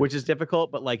 which is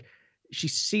difficult, but like she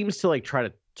seems to like try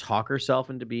to talk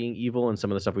herself into being evil, and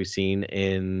some of the stuff we've seen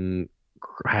in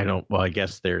I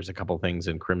guess there's a couple things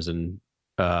in Crimson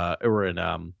or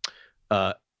in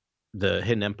the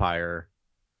Hidden Empire.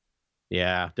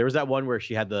 Yeah, there was that one where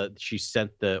she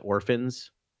sent the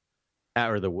orphans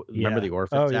out, or remember the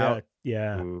orphans out?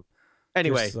 Yeah. Ooh.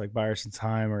 Anyway, just like buy her some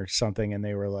time or something, and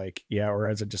they were like, or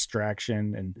as a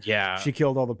distraction, and she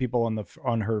killed all the people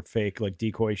on her fake like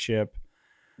decoy ship.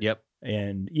 Yep.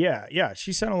 And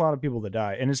she sent a lot of people to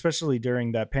die, and especially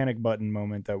during that panic button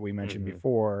moment that we mentioned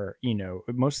before,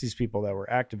 most of these people that were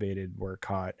activated were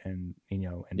caught and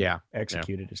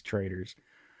executed as traitors.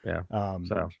 Yeah.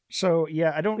 So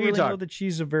I don't really know that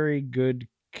she's a very good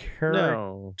character.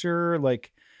 No.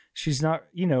 Like, she's not,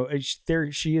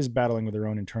 she is battling with her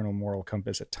own internal moral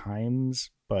compass at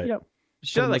times, but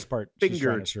she's not like she's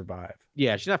trying to survive.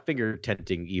 Yeah, she's not finger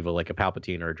tenting evil like a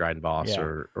Palpatine or a Dryden Voss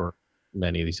or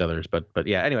many of these others. But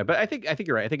anyway, but I think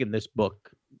you're right. I think in this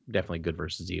book, definitely good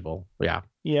versus evil. Yeah.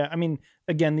 Yeah. I mean,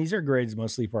 again, these are grades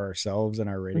mostly for ourselves and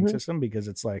our rating system, because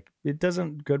it's like,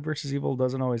 good versus evil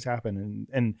doesn't always happen.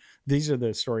 And these are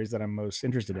the stories that I'm most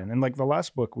interested in. And like the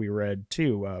last book we read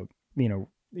too,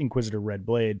 Inquisitor Red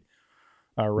Blade,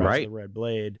 Rise of the Red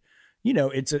Blade,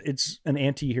 it's an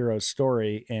anti-hero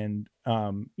story. And,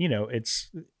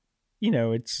 it's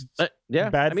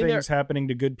bad things happening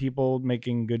to good people,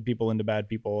 making good people into bad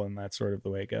people. And that's sort of the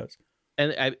way it goes.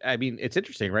 And I mean, it's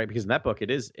interesting, right? Because in that book,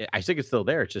 I think it's still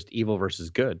there. It's just evil versus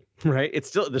good, right? It's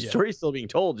still, the story's still being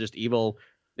told. Just evil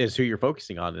is who you're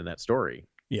focusing on in that story.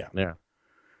 Yeah. Yeah.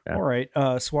 All right.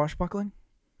 Swashbuckling?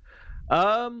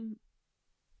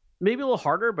 Maybe a little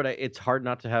harder, but it's hard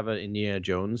not to have an Indiana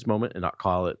Jones moment and not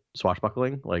call it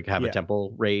swashbuckling. Like have a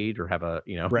temple raid or have a,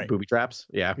 booby traps.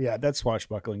 Yeah. Yeah. That's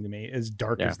swashbuckling to me. As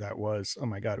dark as that was. Oh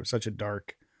my God. It was such a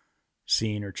dark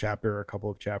scene or chapter, or a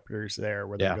couple of chapters there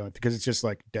where they're going, because it's just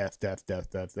like death.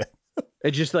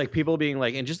 It's just like people being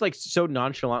like, and just like so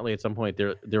nonchalantly at some point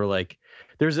they were like,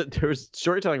 there was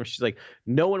storytelling where she's like,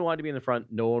 no one wanted to be in the front,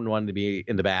 no one wanted to be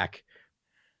in the back,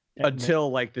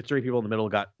 until like the three people in the middle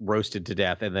got roasted to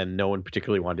death, and then no one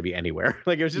particularly wanted to be anywhere.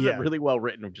 Like it was just really well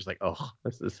written. I'm just like, oh,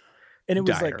 this is and it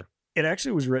was like, it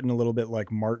actually was written a little bit like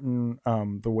Martin,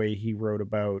 the way he wrote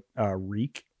about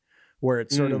Reek, where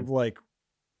it's sort of like,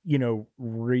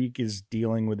 Reek is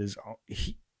dealing with his own,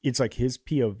 it's like his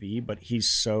POV, but he's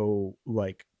so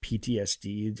like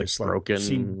PTSD, just like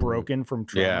broken from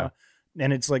trauma. Yeah.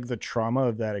 And it's like the trauma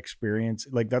of that experience.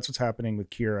 Like that's what's happening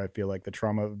with Qi'ra. I feel like the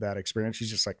trauma of that experience.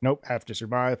 She's just like, nope, have to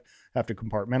survive, have to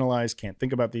compartmentalize, can't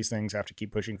think about these things, have to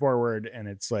keep pushing forward. And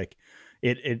it's like,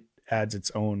 it adds its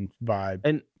own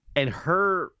vibe. And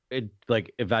her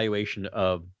like evaluation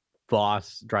of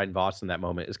Dryden Voss in that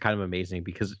moment is kind of amazing,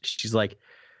 because she's like,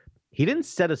 he didn't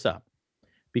set us up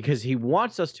because he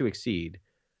wants us to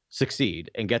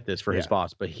succeed and get this for his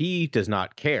boss, but he does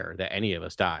not care that any of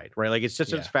us died, right? Like it's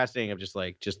just it's fascinating of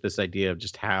just this idea of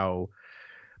just how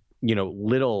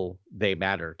little they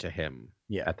matter to him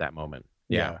at that moment.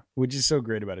 Yeah, which is so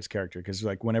great about his character, because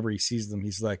like whenever he sees them,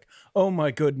 he's like, oh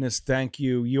my goodness, thank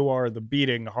you, you are the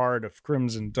beating heart of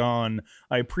Crimson Dawn,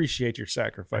 I appreciate your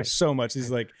sacrifice so much.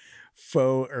 He's like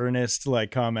faux earnest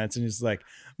like comments, and he's like,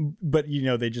 but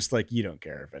they just like, you don't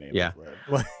care if any of us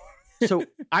live. So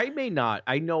I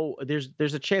know there's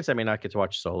a chance I may not get to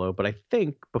watch Solo, but I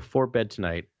think before bed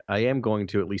tonight, I am going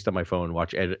to, at least on my phone,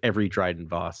 watch every Dryden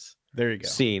Voss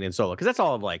scene in Solo. Because that's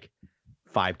all of like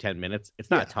 5-10 minutes. It's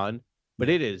not a ton, but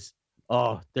it is.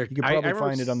 Oh, you can probably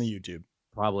find it on the YouTube.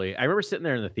 Probably. I remember sitting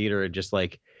there in the theater and just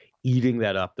like eating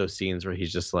that up. Those scenes where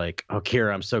he's just like, "Oh,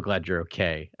 Qi'ra, I'm so glad you're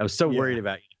okay. I was so worried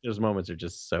about you." Those moments are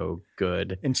just so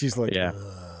good. And she's like, yeah.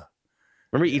 Ugh.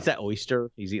 Remember he eats that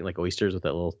oyster? He's eating like oysters with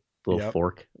that little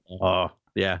fork. Oh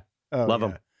yeah. Oh, Love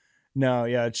him. No,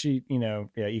 yeah, she,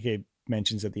 EK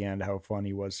mentions at the end how fun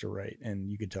he was to write,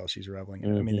 and you could tell she's reveling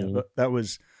in it. I mean, that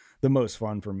was the most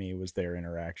fun for me, was their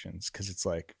interactions, because it's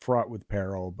like fraught with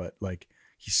peril, but like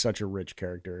he's such a rich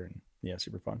character, and yeah,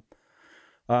 super fun.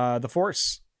 The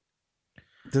Force.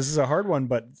 This is a hard one,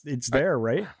 but it's there,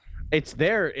 right? It's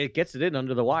there. It gets it in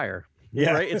under the wire.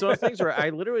 Yeah. Right. It's one of those things where I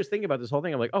literally was thinking about this whole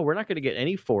thing. I'm like, oh, we're not going to get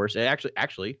any Force. And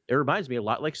actually, it reminds me a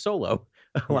lot like Solo,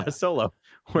 lot of Solo,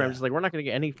 where I'm just like, we're not going to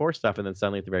get any Force stuff. And then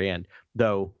suddenly at the very end,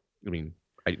 though, I mean,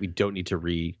 we don't need to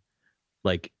relitigate,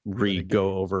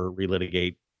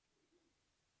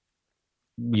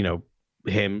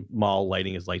 him, Maul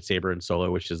lighting his lightsaber in Solo,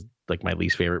 which is like my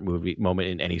least favorite moment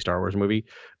in any Star Wars movie.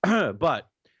 But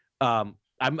I'm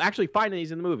actually fine that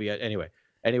he's in the movie anyway.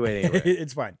 Anyway.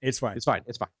 It's fine. It's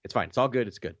all good.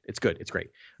 It's good. It's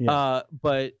great. Yeah.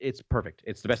 But it's perfect.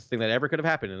 It's the best thing that ever could have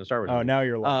happened in a Star Wars movie. Oh, now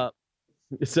you're lying.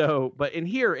 But in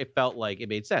here, it felt like it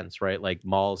made sense, right? Like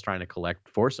Maul's trying to collect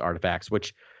Force artifacts,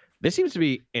 which this seems to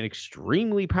be an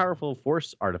extremely powerful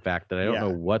Force artifact that I don't know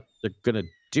what they're going to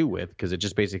do with, because it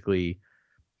just basically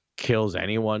kills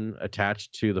anyone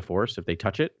attached to the Force if they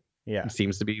touch it. Yeah. It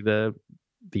seems to be the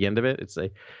end of it. This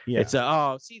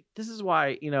is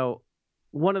why,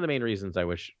 one of the main reasons I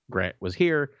wish Grant was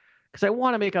here, because I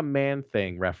want to make a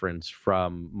Man-Thing reference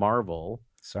from Marvel.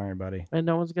 Sorry, buddy. And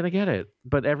no one's gonna get it.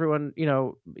 But everyone,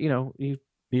 you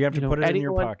have to put it in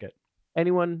your pocket.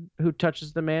 Anyone who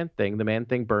touches the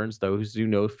Man-Thing burns those who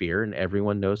know fear, and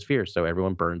everyone knows fear, so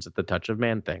everyone burns at the touch of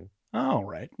Man-Thing. Oh,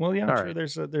 right. Well, yeah, I'm sure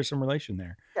there's some relation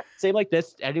there. Yeah, same like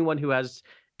this. Anyone who has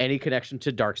any connection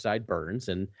to Darkseid burns,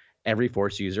 and every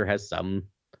Force user has some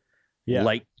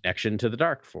light connection to the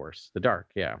Dark Force. The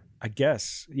Dark, I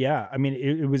guess. Yeah. I mean,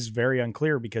 it was very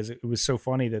unclear, because it was so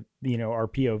funny that, our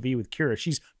POV with Qi'ra,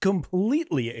 she's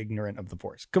completely ignorant of the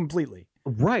Force. Completely.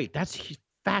 Right. That's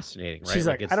fascinating, right? She's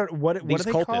like I don't what are they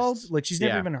cultists called? Like, she's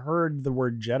never even heard the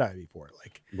word Jedi before.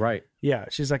 Like, right. Yeah.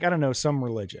 She's like, I don't know, some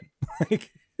religion. Like,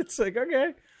 it's like,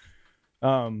 okay.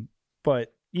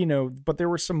 But there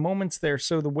were some moments there.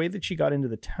 So the way that she got into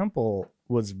the temple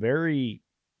was very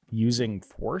using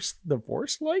the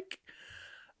Force like.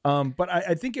 But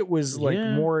I think it was like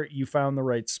more you found the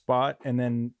right spot, and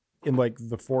then in like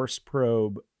the Force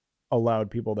probe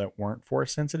allowed people that weren't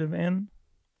Force sensitive in.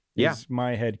 Is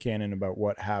my headcanon about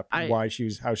what happened, how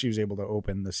she was able to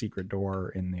open the secret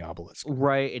door in the obelisk.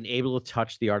 Right, and able to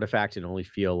touch the artifact and only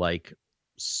feel like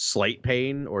slight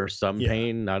pain or some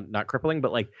pain, not crippling,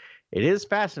 but like it is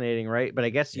fascinating, right? But I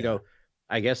guess to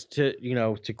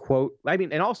quote, I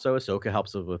mean, and also Ahsoka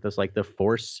helps us with this, like the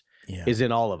Force is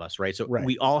in all of us, right? So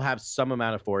we all have some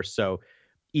amount of Force. So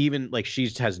even like she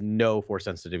has no Force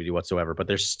sensitivity whatsoever, but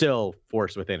there's still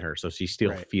Force within her, so she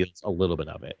still feels a little bit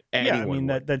of it. I mean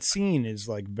that scene is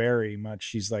like very much.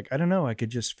 She's like, I don't know, I could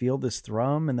just feel this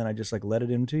thrum, and then I just like let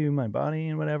it into my body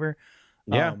and whatever.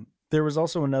 Yeah. There was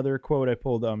also another quote I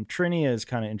pulled. Trinia is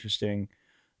kind of interesting.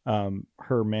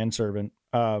 Her manservant.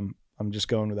 I'm just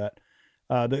going with that.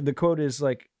 The quote is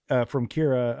like from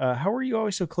Qi'ra. How are you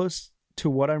always so close to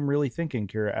what I'm really thinking?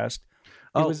 Qi'ra asked.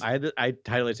 I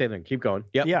totally say that. Keep going.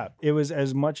 Yep. Yeah, it was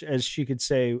as much as she could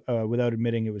say without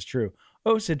admitting it was true.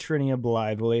 Oh, said Trinia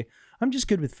blithely, I'm just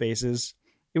good with faces.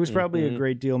 It was probably a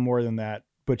great deal more than that,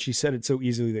 but she said it so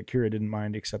easily that Qi'ra didn't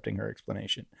mind accepting her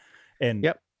explanation. And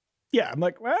I'm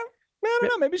like, well, I don't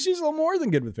know. Maybe she's a little more than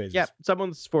good with faces. Yeah,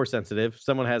 someone's Force sensitive.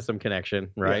 Someone has some connection,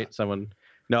 right? Yeah.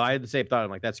 No, I had the same thought. I'm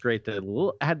like, that's great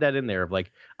to add that in there. Of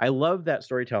like, I love that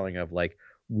storytelling of like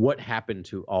what happened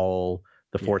to all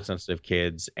the Force sensitive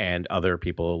kids and other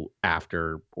people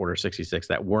after Order 66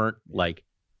 that weren't Anakin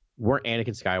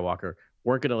Skywalker,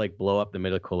 weren't going to like blow up the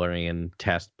midichlorian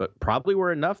test, but probably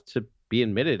were enough to be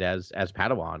admitted as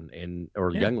Padawan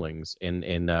or younglings in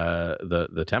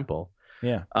the temple.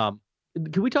 Yeah.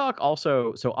 Can we talk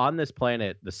also? So on this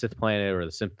planet, the Sith planet or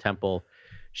the Sith temple,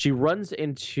 she runs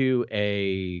into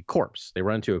a corpse. They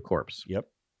run into a corpse. Yep.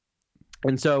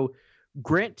 And so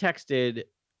Grant texted.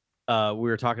 We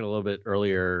were talking a little bit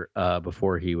earlier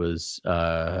before he was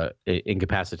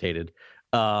incapacitated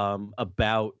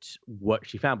about what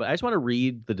she found, but I just want to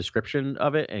read the description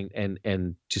of it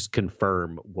and just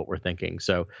confirm what we're thinking.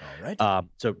 So, all right.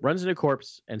 So runs into a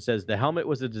corpse and says the helmet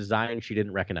was a design she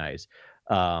didn't recognize.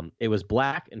 It was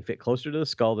black and fit closer to the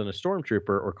skull than a stormtrooper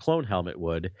or clone helmet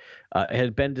would. It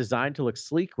had been designed to look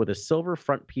sleek with a silver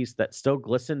front piece that still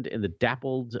glistened in the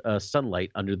dappled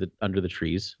sunlight under the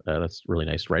trees. That's really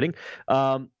nice writing.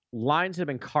 Lines had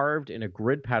been carved in a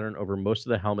grid pattern over most of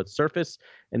the helmet's surface,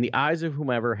 and the eyes of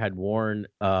whomever had worn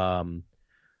the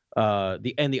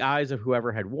eyes of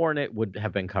whoever had worn it would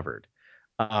have been covered.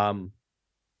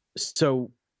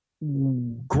 So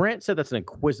Grant said that's an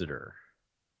Inquisitor.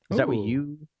 Is that what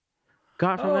you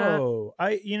got from that? Oh,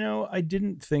 I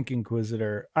didn't think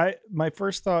Inquisitor. My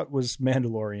first thought was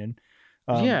Mandalorian.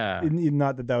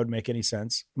 Not that would make any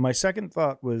sense. My second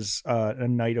thought was a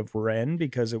Knight of Ren,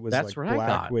 because it was That's like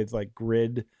black with like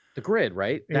grid. The grid,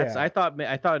 right? I thought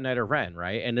a Knight of Ren,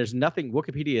 right? And there's nothing.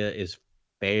 Wikipedia is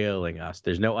failing us.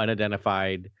 There's no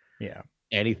unidentified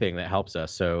anything that helps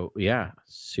us. So yeah,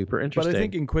 super interesting. But I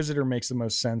think Inquisitor makes the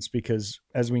most sense because,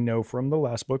 as we know from the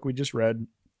last book we just read,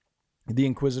 the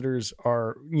Inquisitors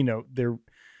are,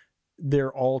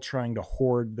 they're all trying to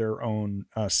hoard their own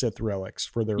Sith relics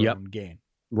for their own gain.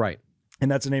 Right.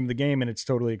 And that's the name of the game, and it's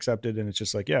totally accepted. And it's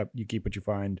just like, yeah, you keep what you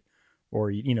find,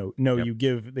 or, you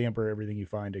give the Emperor everything you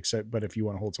find, but if you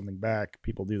want to hold something back,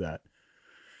 people do that.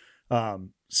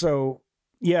 So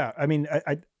yeah, I mean,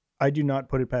 I do not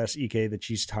put it past EK that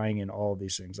she's tying in all of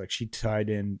these things. Like, she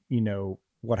tied in,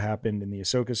 what happened in the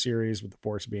Ahsoka series with the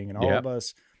Force being in all of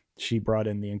us. She brought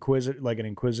in the Inquisitor, like an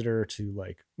Inquisitor,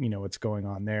 to what's going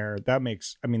on there. The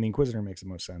Inquisitor makes the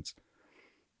most sense.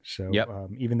 So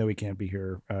even though he can't be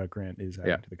here, Grant is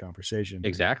adding to the conversation.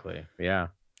 Exactly. Yeah.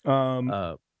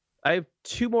 I have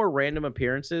two more random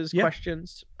appearances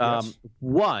questions. Yes.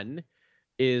 One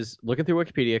is looking through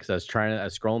Wikipedia, because I was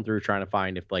scrolling through trying to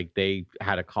find if they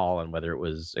had a call on whether it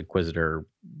was Inquisitor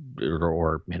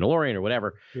or Mandalorian or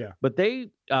whatever. Yeah. But they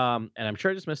and I'm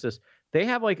sure I just missed this. They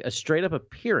have like a straight up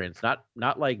appearance,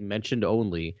 not like mentioned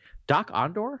only. Doc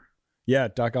Ondor? Yeah,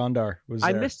 Doc Ondar was there.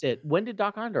 I missed it. When did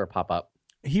Doc Ondor pop up?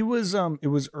 He was it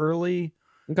was early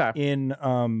in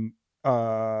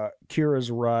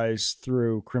Qi'ra's rise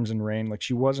through Crimson Reign. Like,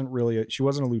 she wasn't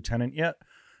a lieutenant yet.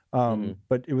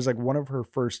 But it was like one of her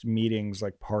first meetings,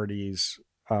 like parties,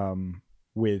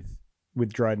 with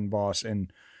Dryden Voss,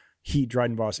 and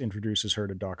Dryden Voss introduces her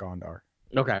to Doc Ondar.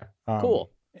 Okay,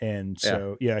 cool. And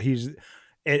so, he's,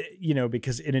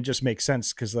 because it just makes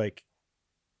sense, because like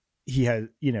he has,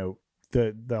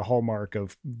 the hallmark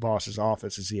of Voss's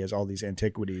office is he has all these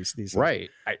antiquities,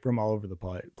 from all over the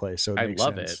place. So I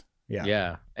love it.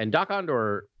 Yeah. And Doc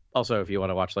Ondor, also, if you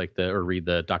want to watch or read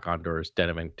the Doc Ondor's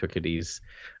Denim Antiquities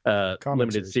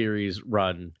limited series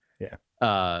run,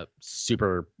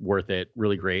 super worth it.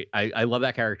 Really great. I love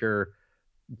that character.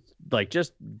 Like,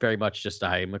 just very much just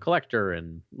I'm a collector,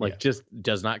 and just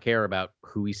does not care about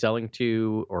who he's selling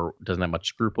to, or doesn't have much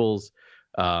scruples.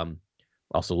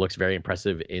 Also looks very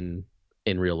impressive in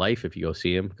real life. If you go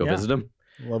see him, visit him.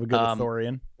 Love a good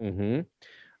Thorian.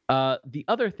 The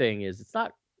other thing is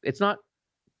it's not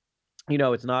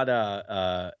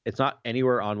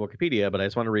anywhere on Wikipedia, but I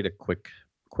just want to read a quick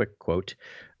quote.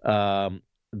 The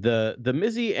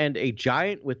Mizzy and a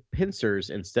giant with pincers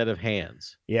instead of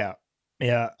hands. Yeah,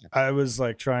 I was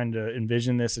like trying to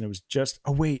envision this, and it was just,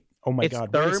 oh my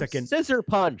God, wait a second.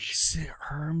 Scissorpunch.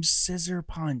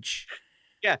 Scissorpunch.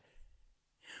 Yeah.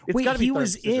 Wait, he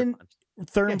was in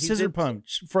Therm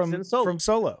Scissorpunch from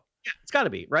Solo. Yeah, it's got to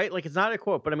be, right? Like, it's not a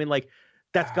quote, but I mean, like,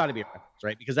 that's got to be a reference,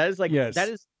 right? Because that is that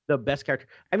is the best character.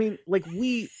 I mean, like,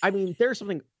 there's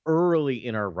something early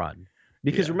in our run,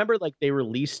 because remember, like, they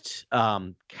released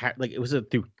was it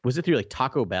through like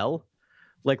Taco Bell?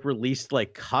 Like, released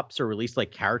like cups, or released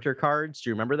like character cards. Do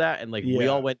you remember that? And like, we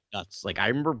all went nuts. Like, I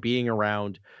remember being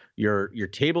around your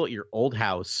table at your old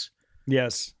house.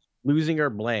 Yes. Losing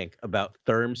our blank about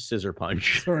Therm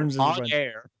Scissorpunch on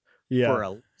air for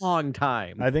a long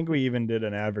time. I think we even did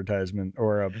an advertisement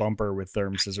or a bumper with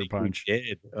Therm Scissorpunch. We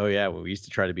did. Oh yeah. Well, we used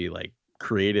to try to be like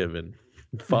creative and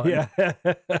fun. Yeah.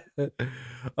 Then.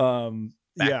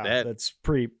 That's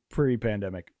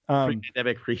pre-pandemic.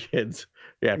 Pre-pandemic, pre-kids.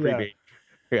 Yeah, pre-baby.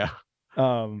 Yeah.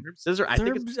 Scissor. I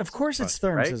think of course it's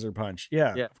Therm Scissorpunch.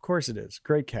 Yeah, of course it is.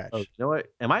 Great catch. Oh, you know what?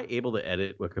 Am I able to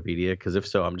edit Wikipedia? Because if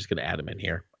so, I'm just going to add them in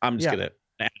here. I'm just going to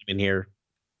add them in here.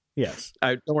 Yes.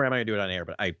 Don't worry, I'm not going to do it on air,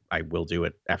 but I will do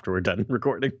it after we're done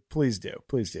recording. Please do.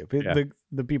 Yeah.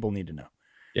 The people need to know.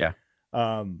 Yeah.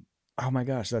 Oh my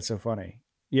gosh, that's so funny.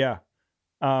 Yeah.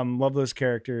 Love those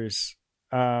characters.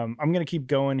 I'm going to keep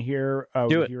going here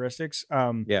with heuristics.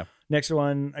 Next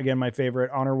one, again, my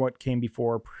favorite: honor what came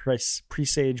before,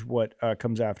 presage what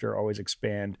comes after, always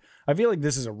expand. I feel like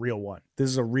this is a real one. This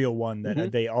is a real one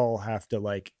that they all have to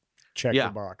like check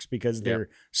the box, because they're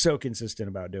so consistent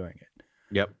about doing it.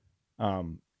 Yep.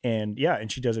 And yeah,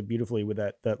 and she does it beautifully with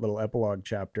that little epilogue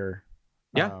chapter.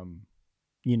 Yeah.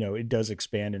 You know, it does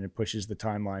expand and it pushes the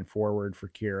timeline forward for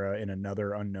Qi'ra in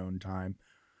another unknown time.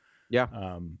 Yeah.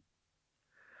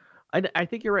 I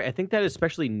think you're right. I think that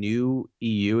especially new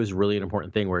EU is really an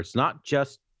important thing where it's not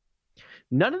just,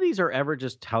 none of these are ever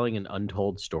just telling an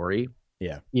untold story.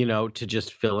 Yeah. You know, to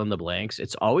just fill in the blanks.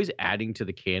 It's always adding to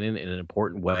the canon in an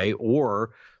important way.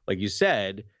 Or, like you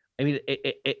said, I mean,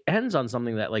 it ends on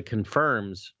something that like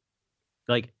confirms,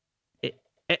 like,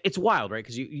 it's wild, right?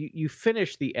 Because you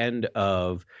finish the end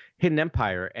of Hidden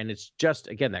Empire, and it's just,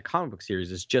 again, that comic book series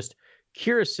is just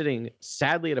Qi'ra sitting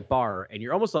sadly at a bar, and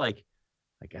you're almost like,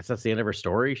 I guess that's the end of her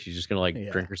story. She's just gonna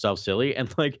like drink herself silly,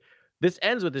 and like this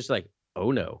ends with this like,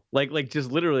 oh no, like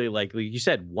just literally like you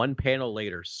said, one panel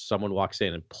later, someone walks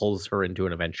in and pulls her into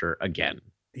an adventure again.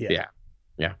 Yeah.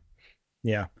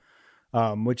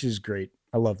 Which is great.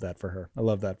 I love that for her. I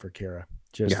love that for Qi'ra.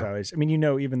 Just always, I mean, you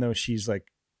know, even though she's like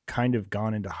kind of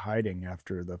gone into hiding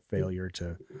after the failure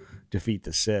to defeat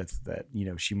the Sith, that, you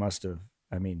know, she must have,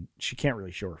 I mean, she can't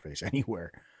really show her face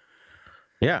anywhere.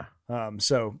 Yeah.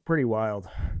 So pretty wild.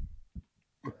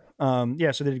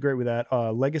 Yeah, so they did great with that.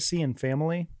 Legacy and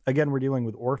family. Again, we're dealing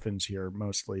with orphans here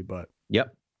mostly, but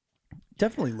yep.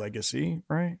 Definitely legacy,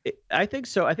 right? I think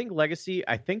so. I think legacy,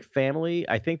 I think family,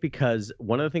 I think because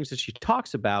one of the things that she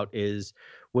talks about is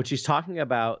when she's talking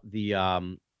about the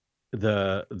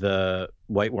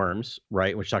white worms,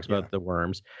 right? When she talks about the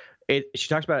worms, she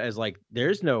talks about it as like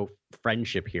there's no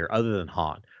friendship here other than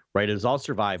Han, right? It is all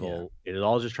survival. It is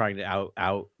all just trying to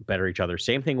out better each other.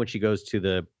 Same thing when she goes to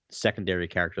the secondary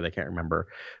character that I can't remember,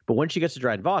 but when she gets to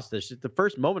Dryden Voss, there's just the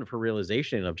first moment of her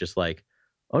realization of just like,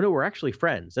 oh no, we're actually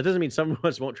friends. That doesn't mean some of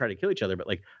us won't try to kill each other, but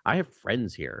like I have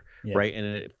friends here, right? And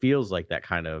it feels like that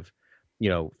kind of, you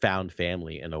know, found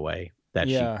family in a way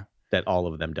that that all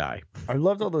of them die. I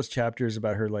loved all those chapters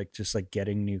about her like just like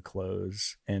getting new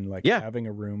clothes and like having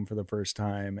a room for the first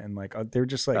time, and like they're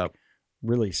just like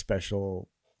really special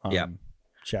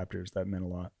chapters that meant a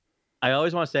lot. I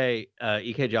always want to say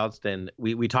E.K. Johnston,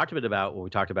 we talked a bit about when we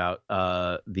talked about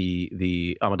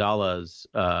the Amidala's.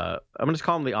 I'm gonna just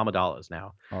call them the Amidala's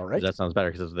now. All right, that sounds better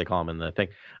because that's what they call them in the thing.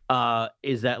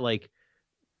 Is that like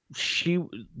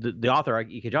the author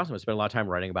E.K. Johnston has spent a lot of time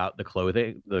writing about the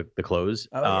clothing, the clothes.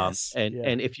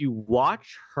 And if you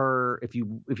watch her, if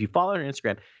you follow her on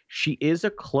Instagram, she is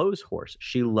a clothes horse.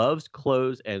 She loves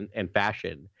clothes and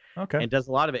fashion. Okay, and does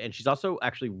a lot of it. And she's also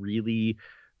actually really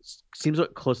seems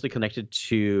closely connected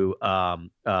to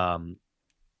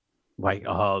like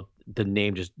the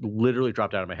name just literally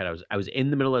dropped out of my head. I was in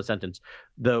the middle of a sentence.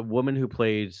 The woman who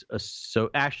plays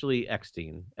Ashley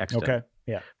Eckstein. Okay,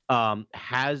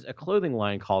 has a clothing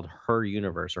line called Her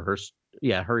Universe or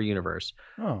Her Universe,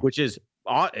 which is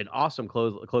an awesome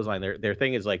clothesline. Their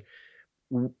thing is like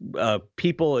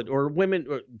people or women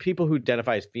or people who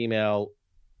identify as female,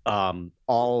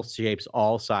 all shapes,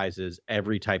 all sizes,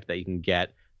 every type that you can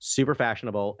get. Super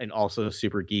fashionable and also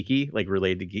super geeky, like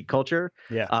related to geek culture.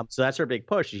 So that's her big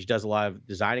push. She does a lot of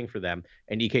designing for them,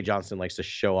 and E.K. Johnston likes to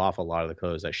show off a lot of the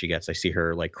clothes that she gets. I see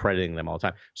her like crediting them all the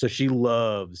time. So she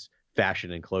loves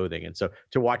fashion and clothing, and so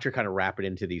to watch her kind of wrap it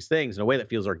into these things in a way that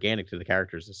feels organic to the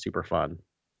characters is super fun.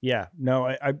 Yeah, no,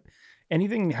 I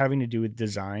anything having to do with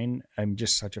design, I'm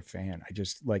just such a fan. I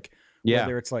just like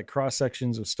whether it's like cross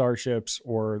sections of starships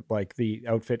or like the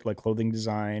outfit, like clothing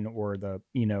design, or the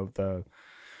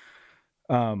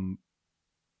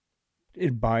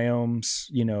biomes,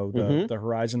 the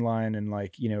horizon line, and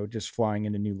like, just flying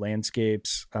into new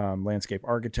landscapes, landscape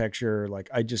architecture. Like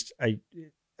I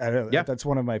don't know, that's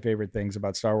one of my favorite things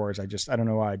about Star Wars. I don't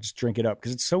know why, I just drink it up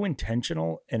because it's so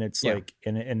intentional, and it's like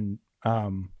and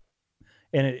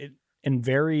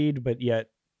varied, but yet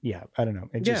I don't know,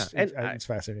 it's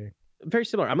fascinating. Very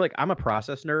similar. I'm a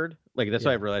process nerd. Like that's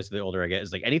what I've realized the older I get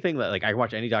is like anything that like I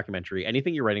watch any documentary,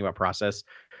 anything you're writing about process,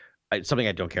 it's something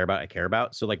I don't care about, I care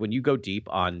about. So like when you go deep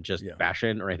on just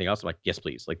fashion or anything else, I'm like, yes,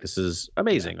 please. Like this is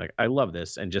amazing. Like I love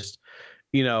this. And just,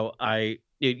 side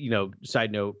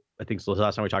note, I think the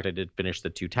last time we talked, I did finish the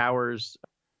Two Towers.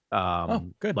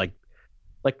 Good. Like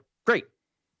great.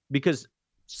 Because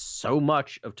so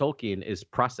much of Tolkien is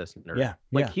process nerd.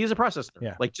 He's a process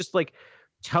nerd. Like just like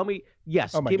tell me,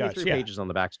 give me 3 pages on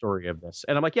the backstory of this.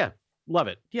 And I'm like, love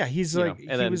it. Yeah, he's like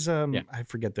I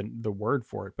forget the word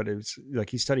for it, but it was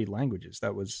like he studied languages.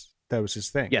 That was his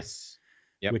thing. Yes.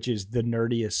 Yep. Which is the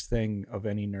nerdiest thing of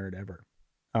any nerd ever.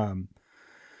 I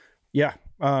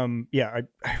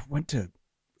went to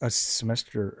a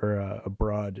semester or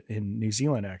abroad in New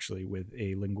Zealand actually with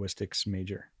a linguistics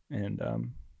major, and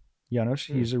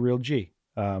he's a real G.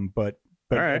 But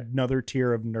All right. another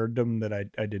tier of nerddom that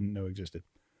I didn't know existed.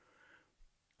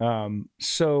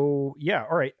 So yeah,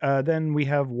 all right. Then we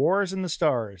have Wars in the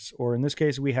Stars, or in this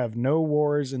case, we have No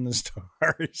Wars in the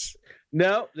Stars.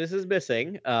 No, this is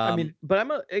missing. I mean, but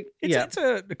it's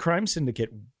a crime syndicate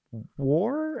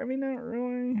war. I mean,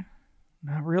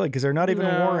 not really, because they're not even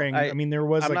warring. I mean, there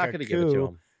was I'm like not a coup, give it to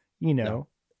them. you know. No.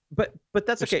 But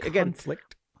that's There's okay. Again,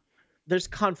 conflict. There's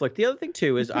conflict. The other thing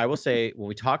too is I will say when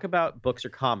we talk about books or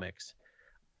comics,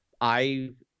 I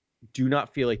do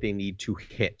not feel like they need to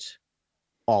hit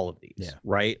all of these,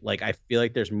 right? Like I feel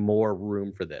like there's more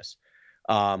room for this.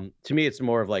 To me, it's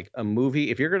more of like a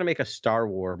movie. If you're going to make a Star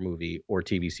Wars movie or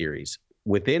TV series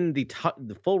within the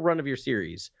full run of your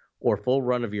series or full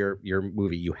run of your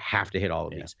movie, you have to hit all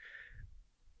of these.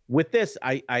 With this,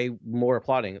 I more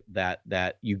applauding that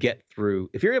you get through.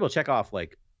 If you're able to check off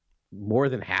like more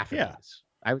than half of these,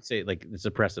 I would say like it's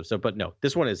impressive. So, but no,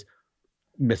 this one is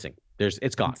missing.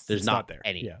 It's gone. There's not there.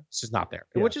 any. It's just not there,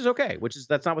 which is okay.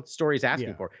 That's not what the story is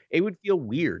asking for. It would feel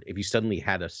weird if you suddenly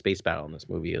had a space battle in this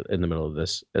movie in the middle of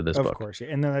this book. Of course,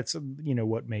 and then that's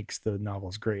what makes the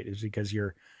novels great is because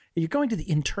you're going to the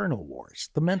internal wars,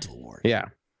 the mental wars. Yeah,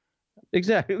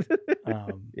 exactly.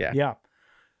 Yeah.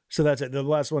 So that's it. The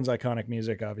last one's iconic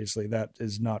music. Obviously, that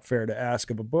is not fair to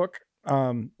ask of a book.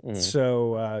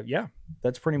 So yeah,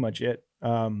 that's pretty much it.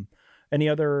 Any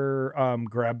other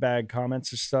grab bag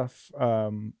comments or stuff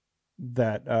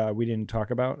that we didn't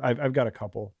talk about? I've got a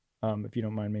couple, if you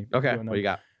don't mind me. Okay, what do you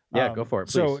got? Yeah, go for it,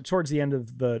 please. So towards the end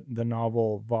of the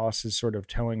novel, Voss is sort of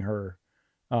telling her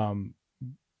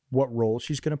what role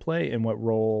she's going to play and what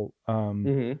role.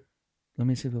 Let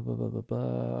me see. Blah, blah, blah, blah,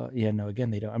 blah. Yeah, no, again,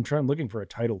 they don't. I'm looking for a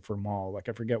title for Maul. Like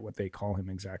I forget what they call him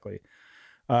exactly.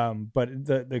 But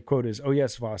the quote is, "Oh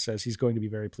yes," Voss says, "he's going to be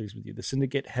very pleased with you. The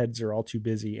syndicate heads are all too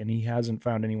busy, and he hasn't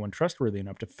found anyone trustworthy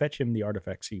enough to fetch him the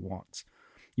artifacts he wants.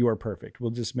 You are perfect.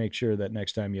 We'll just make sure that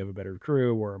next time you have a better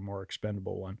crew or a more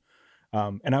expendable one."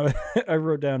 And I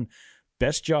wrote down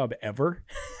best job ever.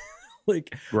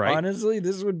 Like, honestly,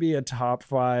 this would be a top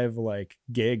 5 like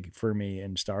gig for me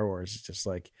in Star Wars. It's just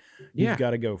like, you've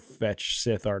got to go fetch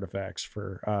Sith artifacts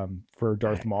for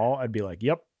Darth Maul. I'd be like,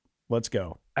 yep, let's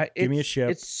go. Give me a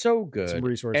ship. It's so good. Some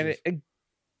resources.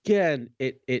 And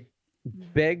it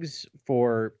begs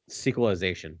for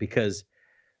sequelization because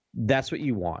that's what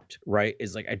you want, right?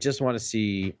 Is like, I just want to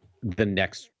see the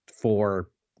next 4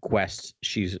 quests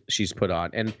she's put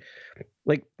on. And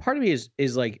like, part of me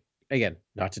is like, again,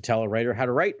 not to tell a writer how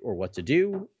to write or what to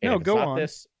do. No, go on.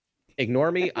 This,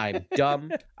 ignore me. I'm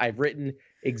dumb. I've written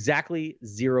exactly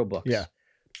 0 books. Yeah.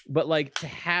 But like to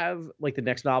have like the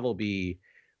next novel be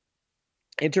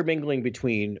intermingling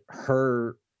between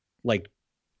her like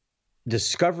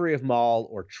discovery of Maul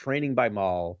or training by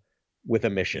Maul with a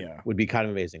mission would be kind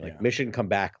of amazing. Like mission, come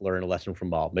back, learn a lesson from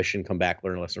Maul. Mission, come back,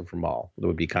 learn a lesson from Maul. That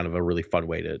would be kind of a really fun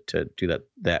way to do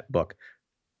that book.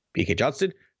 B.K.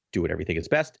 Johnston, do whatever you think is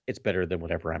best. It's better than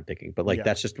whatever I'm thinking. But like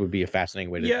that's just would be a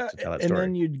fascinating way to tell that story. And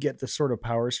then you'd get the sort of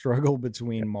power struggle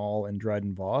between Maul and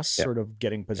Dryden Voss, sort of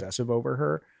getting possessive over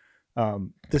her.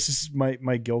 This is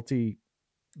my guilty,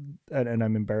 and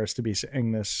I'm embarrassed to be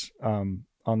saying this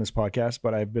on this podcast,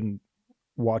 but I've been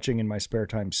watching in my spare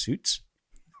time Suits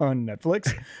on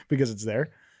Netflix because it's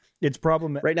there. It's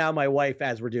problematic. Right now, my wife,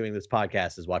 as we're doing this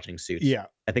podcast, is watching Suits. Yeah.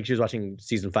 I think she was watching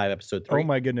season 5, episode 3. Oh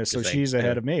my goodness. So she's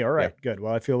ahead of me. All right, good.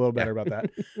 Well, I feel a little better about that.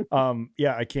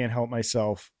 I can't help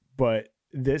myself, but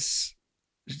this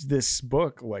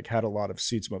book like had a lot of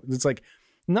Suits moments. It's like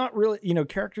not really,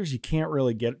 characters you can't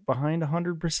really get behind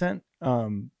 100%.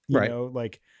 You know,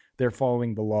 like they're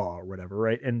following the law or whatever.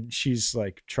 Right. And she's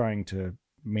like trying to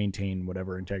maintain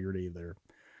whatever integrity their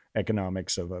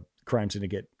economics of a crime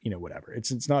syndicate, whatever.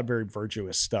 It's not very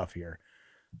virtuous stuff here.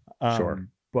 But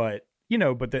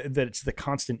that it's the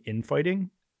constant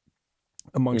infighting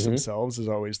amongst themselves is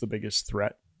always the biggest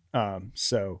threat.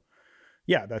 So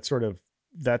yeah, that's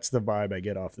the vibe I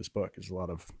get off this book is I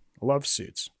love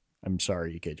Suits. I'm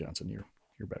sorry, E.K. Johnston, you're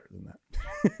better than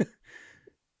that.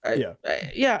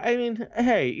 I mean,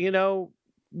 hey, to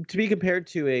be compared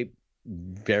to a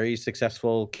very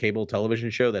successful cable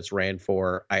television show that's ran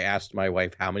for, I asked my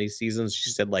wife how many seasons, she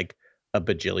said like a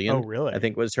bajillion. Oh, really? I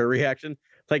think was her reaction.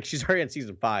 Like she's already on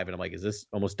season 5 and I'm like, is this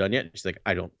almost done yet? And she's like,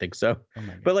 I don't think so.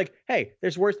 But like, hey,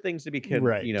 there's worse things to be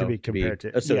to be compared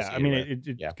to. Yeah, I mean,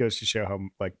 it goes to show how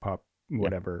like pop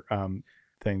whatever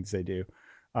things they do.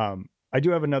 I do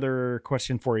have another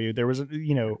question for you. There was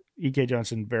E.K.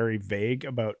 Johnston very vague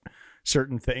about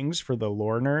certain things for the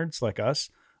lore nerds like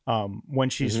us. When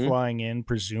she's flying in,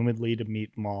 presumably to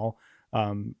meet Maul,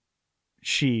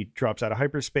 she drops out of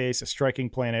hyperspace, a striking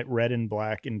planet, red and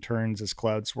black in turns as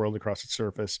clouds swirled across its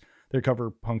surface, their cover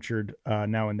punctured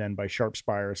now and then by sharp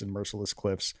spires and merciless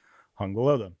cliffs hung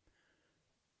below them.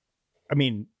 I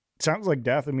mean, sounds like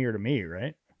Dathomir to me,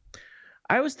 right?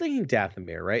 I was thinking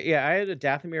Dathomir, right? Yeah, I had a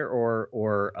Dathomir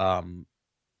or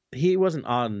he wasn't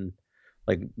on,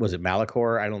 like, was it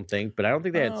Malachor? I don't think, but I don't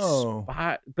think they had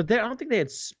spot. But I don't think they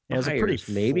had spires. Yeah, it was a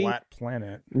pretty maybe flat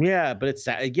planet. Yeah, but it's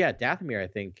Dathomir. I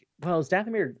think. Well, is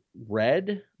Dathomir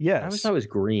red? Yes, I always thought it was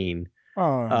green.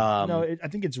 No, I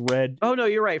think it's red. Oh no,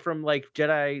 you're right. From like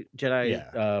Jedi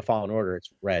Fallen Order, it's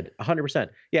red. 100%.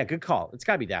 Yeah, good call. It's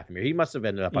got to be Dathomir. He must have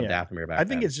ended up on Dathomir back then. I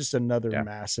think it's just another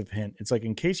massive hint. It's like,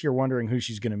 in case you're wondering who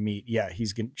she's going to meet,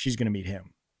 she's going to meet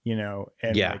him.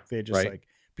 And like they just like,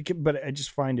 but I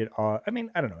just find it odd. I mean,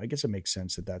 I don't know. I guess it makes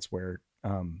sense that that's where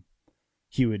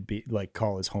he would be, like,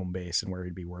 call his home base and where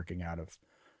he'd be working out of.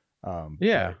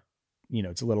 But,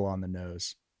 it's a little on the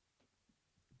nose.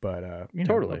 But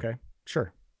totally okay.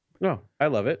 Sure. No, I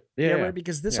love it. Yeah, right.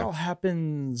 Because this all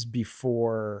happens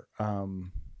before.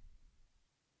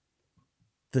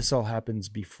 This all happens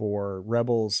before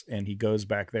Rebels, and he goes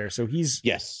back there. So he's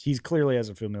clearly has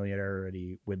a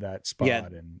familiarity with that spot.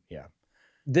 And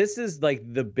this is like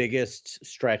the biggest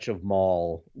stretch of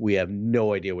Maul. We have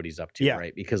no idea what he's up to,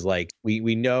 right? Because like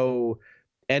we know.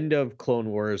 End of Clone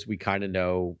Wars, we kind of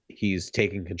know he's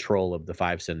taking control of the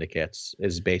 5 syndicates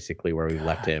is basically where we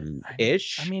left him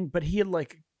ish. I mean, but he had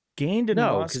like gained and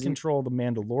lost control of the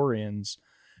Mandalorians.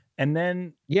 And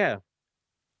then,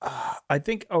 I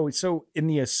think, so in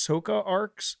the Ahsoka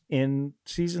arcs in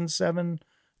season 7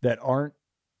 that aren't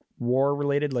war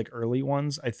related, like early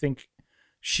ones, I think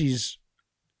she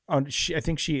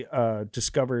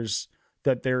discovers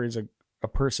that there is a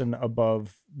person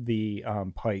above the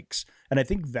Pikes. And I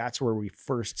think that's where we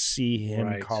first see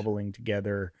him cobbling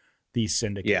together these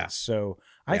syndicates. Yeah. So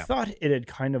I thought it had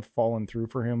kind of fallen through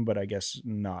for him, but I guess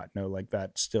not. No, like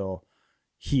that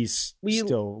he's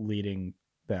still leading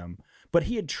them. But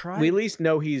he had tried. We at least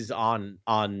know he's on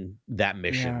that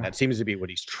mission. Yeah. That seems to be what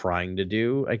he's trying to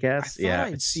do, I guess. I thought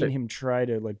I'd seen him try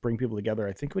to like bring people together.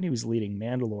 I think when he was leading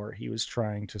Mandalore, he was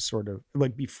trying to sort of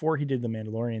like, before he did the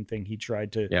Mandalorian thing, he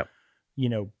tried to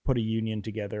put a union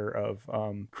together of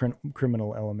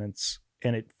criminal elements,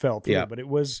 and it fell through. Yeah. But it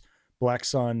was Black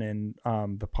Sun and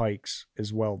the Pikes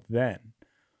as well then.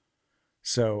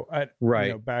 So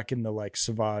back in the like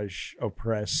Savage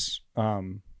Opress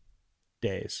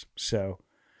days. So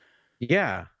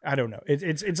I don't know.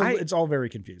 It's all very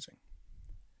confusing.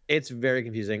 It's very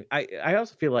confusing. I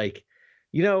also feel like,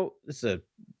 this is a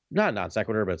not a non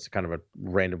sequitur, but it's kind of a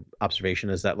random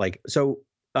observation, is that like, so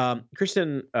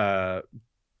Kristen Baver,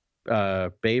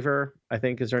 I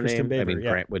think is her name. Baver, I mean,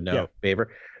 Grant would know. Baver.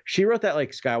 She wrote that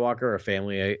like Skywalker,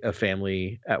 a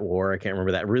family at war. I can't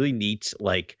remember that. Really neat,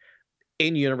 like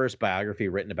in-universe biography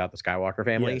written about the Skywalker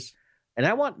family. Yes. And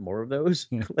I want more of those.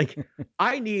 Like,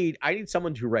 I need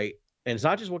someone to write, and it's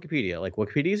not just Wikipedia. Like,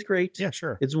 Wikipedia is great. Yeah,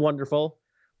 sure. It's wonderful.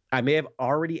 I may have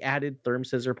already added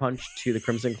Scissor-Punch to the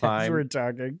Crimson Climb. As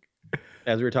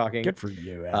we were talking. Good for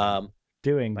you, Adam.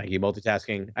 Doing like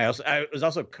multitasking. I was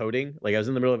also coding. Like, I was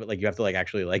in the middle of it. Like, you have to like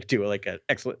actually like do like an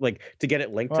excellent, like, to get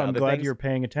it linked to other things. I'm glad you're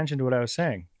paying attention to what I was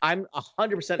saying. I'm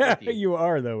 100% with you. You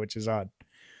are, though, which is odd.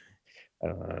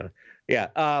 But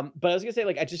I was gonna say,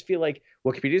 like, I just feel like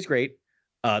Wikipedia is great.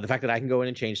 The fact that I can go in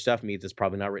and change stuff means it's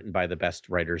probably not written by the best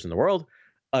writers in the world.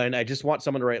 And I just want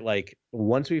someone to write, like,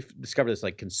 once we've discovered this,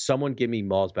 like, can someone give me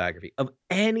Maul's biography of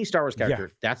any Star Wars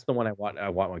character? Yeah. That's the one I want. I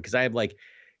want one, because I have like,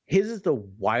 his is the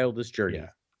wildest journey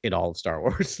in all of Star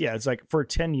Wars. Yeah, it's like for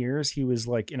 10 years he was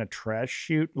like in a trash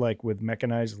chute, like with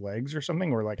mechanized legs or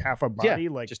something, or like half a body,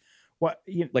 like just what,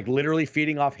 like literally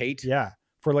feeding off hate. Yeah,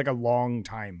 for like a long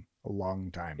time.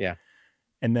 Yeah,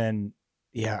 and then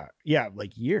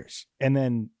like years, and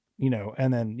then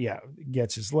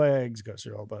gets his legs, goes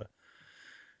through all the.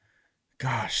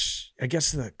 Gosh, I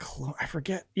guess the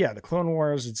Clone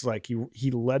Wars. It's like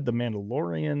he led the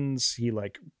Mandalorians. He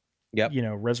like. Yep.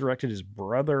 Resurrected his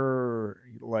brother,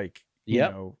 like,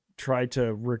 tried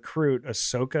to recruit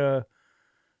Ahsoka,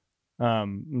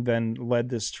 then led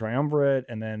this triumvirate,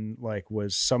 and then like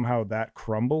was somehow that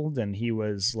crumbled, and he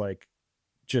was like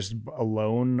just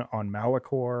alone on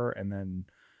Malachor, and then,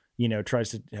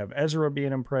 tries to have Ezra be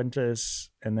an apprentice,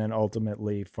 and then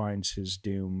ultimately finds his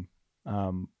doom,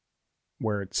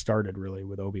 where it started really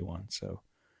with Obi-Wan. So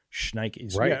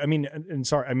Schnikes. Right. Yeah, I mean, and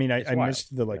sorry, I mean, I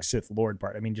missed the like Sith Lord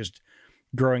part. I mean, just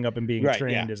growing up and being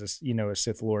trained as a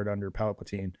Sith Lord under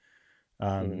Palpatine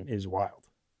is wild.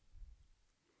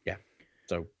 Yeah.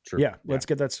 So true. Yeah. Let's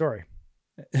get that story.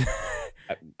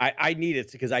 I need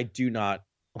it because I do not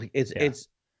Like it's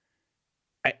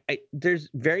there's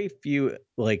very few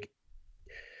like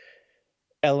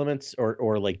elements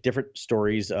or like different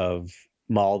stories of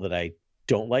Maul that I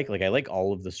don't like. Like I like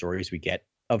all of the stories we get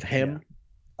of him.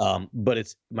 But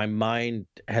it's my mind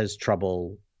has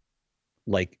trouble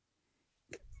like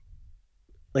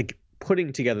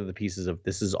putting together the pieces of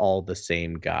this is all the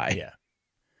same guy. Yeah,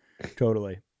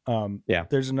 totally. Yeah.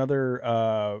 There's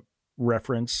another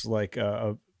reference, like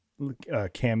a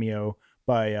cameo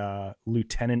by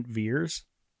Lieutenant Veers.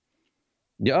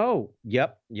 Oh,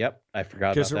 yep. I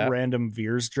forgot Just about a that. random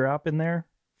Veers drop in there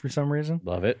for some reason.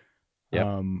 Love it.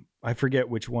 Yep. I forget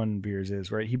which one Veers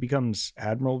is, right? He becomes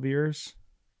Admiral Veers.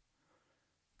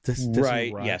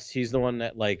 Right. Yes. He's the one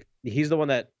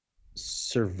that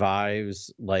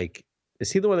survives. Like,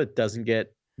 is he the one that doesn't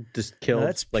get just killed? No,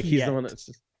 that's like Piet. He's the one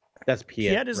that's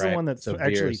Piet. Piet is right? the one that So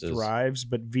actually Veers thrives,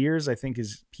 but Veers, I think,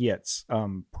 is Piet's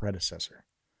predecessor.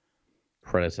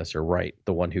 Right?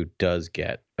 The one who does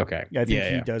get Yeah, I think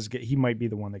he does get. He might be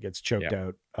the one that gets choked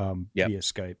out via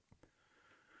Skype.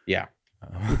 Yeah.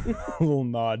 A little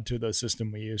nod to the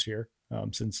system we use here,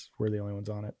 since we're the only ones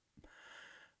on it.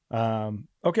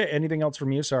 Okay. Anything else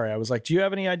from you? Sorry, I was like, do you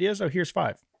have any ideas? Oh, here's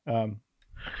 5.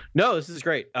 No, this is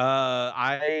great.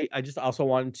 I just also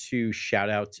wanted to shout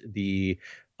out the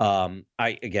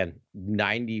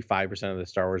 95% of the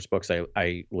Star Wars books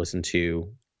I listen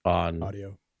to on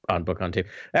audio, on book on tape.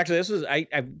 Actually, this was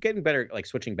I'm getting better like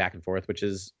switching back and forth, which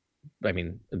is, I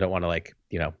mean, I don't want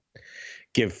to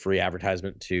give free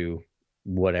advertisement to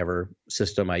whatever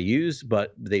system I use,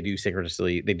 but they do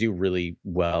synchronously, they do really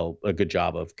well, a good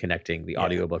job of connecting the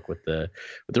audiobook with the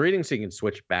reading, so you can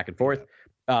switch back and forth.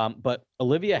 But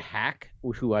Olivia Hack,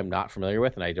 who I'm not familiar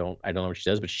with, and I don't know what she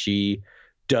does, but she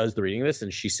does the reading of this,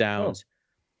 and she sounds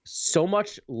so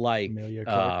much like Amelia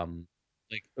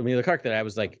Clark that I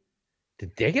was like,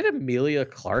 did they get Amelia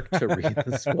Clark to read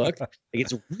this book? Like,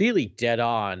 it's really dead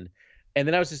on. And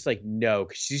then I was just like, no,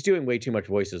 because she's doing way too much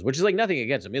voices, which is like nothing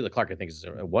against Amelia Clark. I think is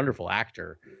a wonderful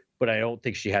actor, but I don't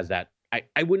think she has that.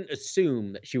 I wouldn't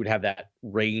assume that she would have that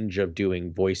range of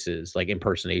doing voices, like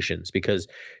impersonations, because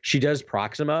she does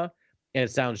Proxima, and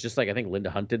it sounds just like, I think Linda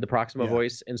Hunt did the Proxima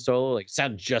voice in Solo. Like,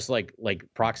 sound just like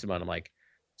Proxima, and I'm like,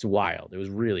 it's wild. It was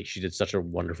really, she did such a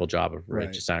wonderful job of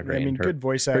it. Just sounded great. I mean, good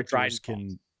voice actors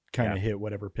can kind of hit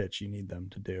whatever pitch you need them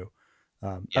to do.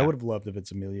 I would have loved if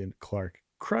it's Amelia Clark.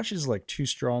 Crush is like too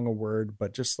strong a word,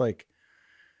 but just like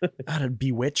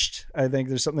bewitched. I think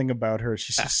there's something about her.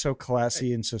 She's just so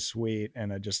classy and so sweet,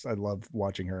 and I love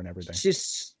watching her and everything.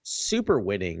 She's super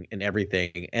winning and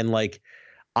everything, and like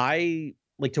I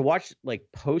like to watch like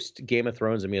post Game of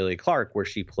Thrones Amelia Clark, where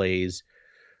she plays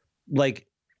like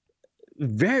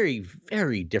very,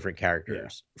 very different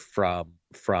characters from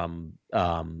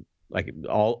like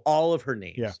all of her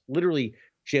names. Literally,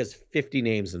 she has 50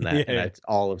 names in that, and it's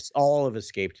all have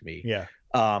escaped me.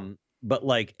 But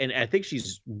like, and I think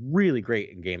she's really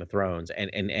great in Game of Thrones,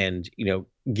 and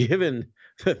given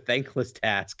the thankless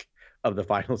task of the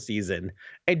final season,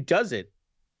 and does it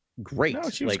great. No,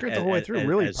 she was great the whole way through.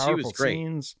 Really powerful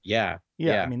scenes. Yeah.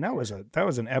 I mean, that was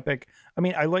an epic. I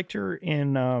mean, I liked her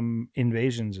in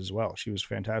Invasions as well. She was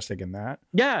fantastic in that.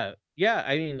 Yeah.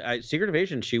 I mean, Secret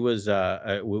Invasion. She was.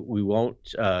 We won't,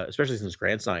 especially since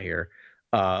Grant's not here.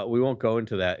 We won't go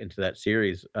into that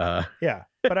series.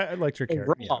 But I liked her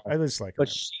character. I just like her. But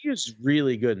she is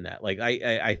really good in that. Like,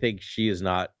 I think she is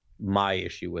not my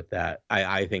issue with that.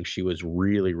 I think she was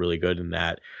really, really good in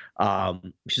that.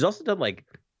 She's also done like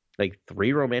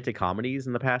 3 romantic comedies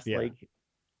in the past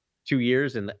 2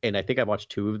 years, and I think I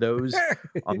watched 2 of those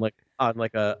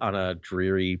on a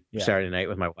dreary Saturday night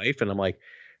with my wife, and I'm like,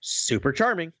 super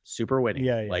charming, super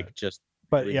winning. Like, just.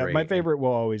 But really my favorite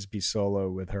will always be Solo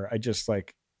with her. I just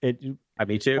like it.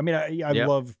 Me too. I mean, I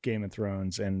love Game of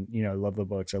Thrones, and I love the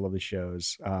books, I love the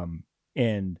shows,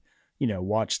 and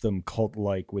watch them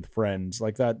cult-like with friends,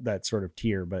 like that sort of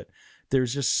tier. But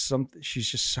there's just something. She's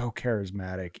just so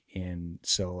charismatic in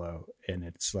Solo, and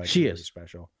it's like she is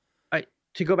special.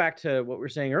 To go back to what we were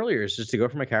saying earlier, is just to go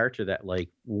from a character that like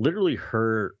literally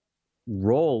her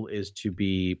role is to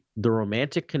be the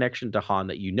romantic connection to Han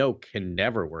that can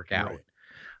never work out.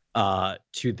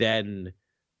 To then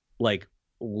like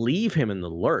leave him in the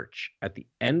lurch at the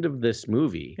end of this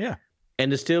movie,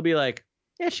 and to still be like,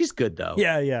 she's good though.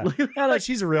 Like,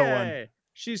 she's a real one.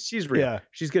 She's real.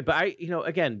 She's good. But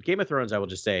again, Game of Thrones, I will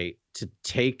just say, to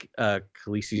take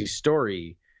Khaleesi's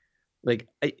story, like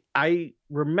I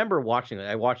remember watching it.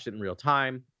 I watched it in real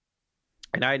time,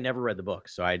 and I had never read the book,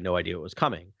 so I had no idea what was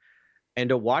coming. And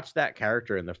to watch that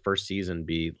character in the first season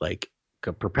be like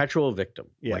a perpetual victim,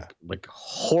 like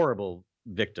horrible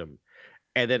victim,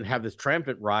 and then have this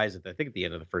triumphant rise at at the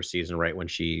end of the first season, right when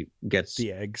she gets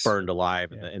the eggs burned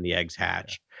alive and the eggs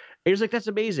hatch. Yeah. It was like, that's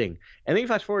amazing. And then you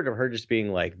flash forward to her just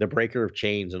being like the breaker of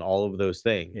chains and all of those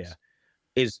things. Yeah.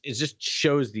 Is just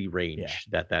shows the range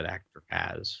that actor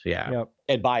has. Yeah. Yep.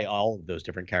 And by all of those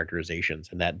different characterizations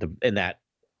and that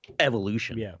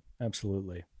evolution. Yeah,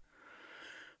 absolutely.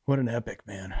 What an epic,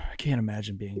 man. I can't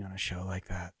imagine being on a show like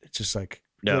that. It's just like,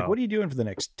 like, what are you doing for the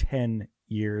next 10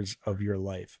 years of your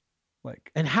life?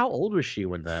 Like, and how old was she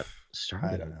when that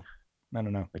started? I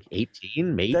don't know. Like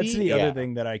 18, maybe? That's the other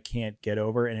thing that I can't get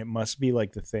over. And it must be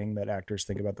like the thing that actors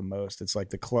think about the most. It's like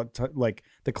the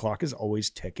clock is always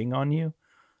ticking on you.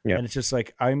 Yeah. And it's just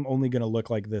like, I'm only going to look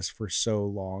like this for so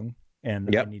long.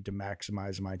 And I need to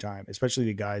maximize my time, especially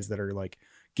the guys that are like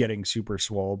getting super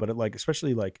swole, but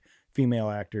especially like female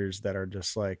actors that are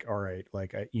just like, all right,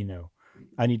 like,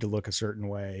 I need to look a certain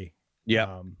way.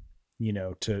 Yeah.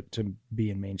 To be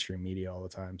in mainstream media all the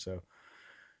time. So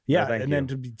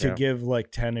then to give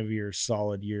like 10 of your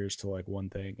solid years to like one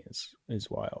thing is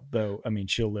wild, though. I mean,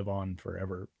 she'll live on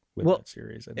forever with that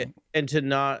series, I think. And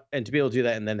to be able to do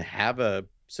that and then have a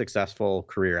successful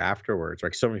career afterwards.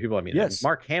 Like so many people, I mean,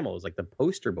 Mark Hamill is like the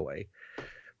poster boy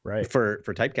for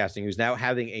typecasting, who's now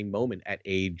having a moment at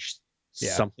age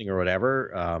something or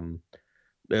whatever.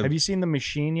 Have you seen The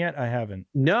Machine yet? I haven't.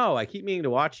 No, I keep meaning to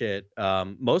watch it.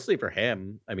 Mostly for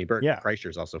him. I mean, Bert Kreischer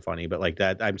is also funny, but like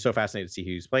that, I'm so fascinated to see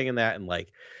who's playing in that. And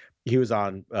like, he was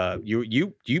on.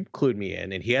 You clued me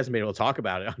in, and he hasn't been able to talk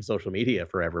about it on social media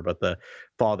forever. But the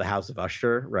Fall of the House of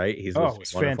Usher, right?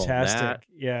 It's fantastic.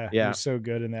 Yeah, he's so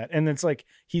good in that. And it's like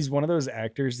he's one of those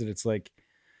actors that it's like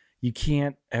you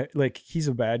can't like he's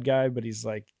a bad guy, but he's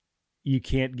like. You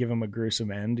can't give him a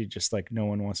gruesome end. He just like no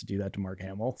one wants to do that to Mark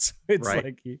Hamill. So it's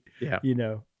like,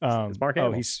 it's Mark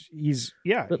Hamill. He's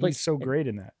so great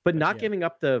in that. But not giving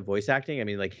up the voice acting. I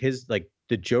mean, like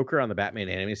the Joker on the Batman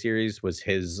anime series was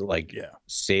his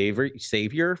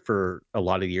savior for a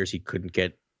lot of years. He couldn't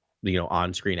get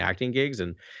on-screen acting gigs,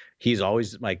 and he's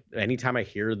always like, anytime I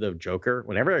hear the Joker,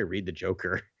 whenever I read the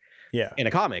Joker. Yeah, in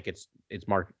a comic, it's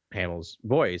Mark Hamill's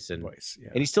voice, and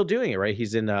he's still doing it, right?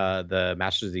 He's in the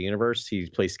Masters of the Universe. He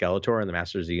plays Skeletor in the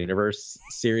Masters of the Universe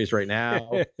series right now.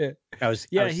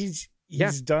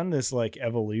 He's done this like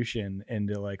evolution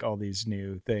into like all these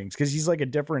new things because he's like a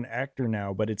different actor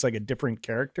now, but it's like a different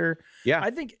character. Yeah,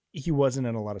 I think he wasn't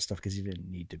in a lot of stuff because he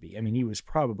didn't need to be. I mean, he was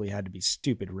probably had to be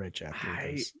stupid rich after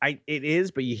this. It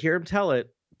is, but you hear him tell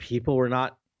it. People were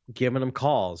not giving him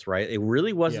calls, right? It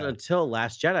really wasn't until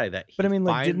Last Jedi that but I mean,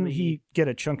 like, didn't he get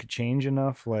a chunk of change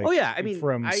enough? Like, I mean,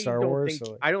 from Star Wars.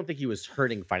 I don't think he was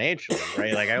hurting financially,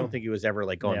 right? Like, I don't think he was ever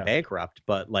like going bankrupt,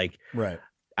 but like,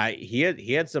 he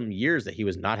had some years that he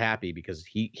was not happy because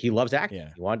he loves acting.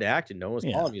 Yeah. He wanted to act, and no one was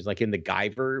calling him. He was like in the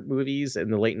Guyver movies in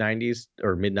the late '90s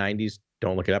or mid '90s.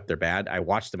 Don't look it up; they're bad. I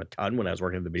watched them a ton when I was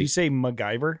working at the. Did you say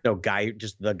MacGyver? No,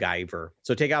 just the Guyver.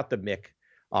 So take out the Mick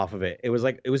off of it. It was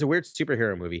a weird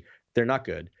superhero movie. They're not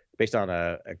good, based on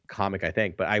a comic, I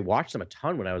think. But I watched them a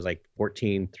ton when I was like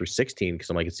 14 through 16 because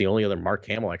I'm like, it's the only other Mark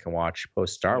Hamill I can watch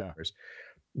post Star Wars.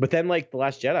 But then like The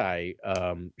Last Jedi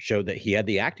showed that he had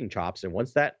the acting chops, and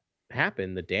once that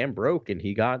happened, the dam broke, and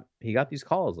he got these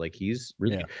calls. Like, he's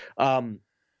really a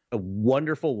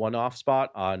wonderful one-off spot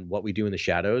on What We Do in the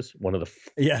Shadows. One of the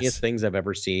funniest things I've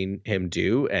ever seen him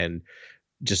do, and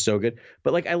just so good.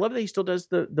 But like, I love that he still does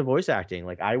the voice acting.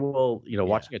 Like, I will,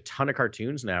 watching a ton of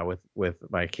cartoons now with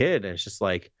my kid, and it's just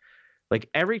like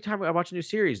every time I watch a new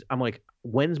series, I'm like,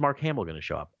 when's Mark Hamill going to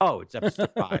show up? Oh, it's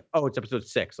episode 5. Oh, it's episode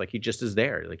 6. Like, he just is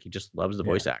there. Like, he just loves the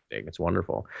voice acting. It's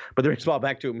wonderful. But then it's all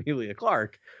back to Emilia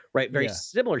Clarke, right? Very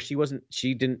similar.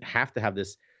 She didn't have to have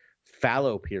this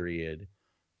fallow period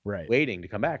waiting to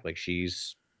come back. Like,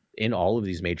 she's in all of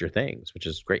these major things, which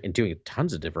is great, and doing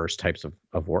tons of diverse types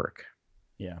of work.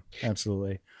 Yeah,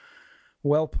 absolutely.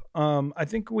 Well, I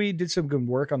think we did some good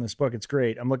work on this book. It's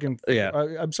great. I'm looking.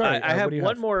 I'm sorry. I have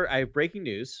one more. I have breaking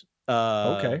news.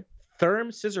 Okay.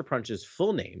 Scissorpunch's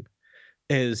full name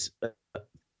is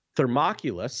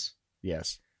Thermoculus.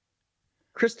 Yes.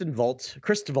 Krisintvolt.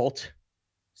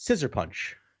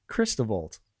 Scissorpunch.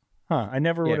 Krisintvolt. Huh. I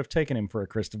never would have taken him for a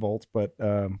Krisintvolt, but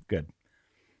good.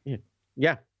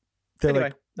 Yeah.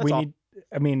 Anyway, like, we need.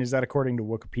 I mean, is that according to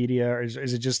Wikipedia, or is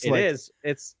it just like... It is.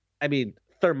 It's, I mean,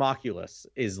 Thermoculus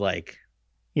is like,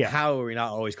 how are we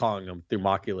not always calling him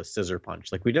Thermoculus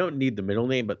Scissorpunch? Like, we don't need the middle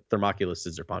name, but Thermoculus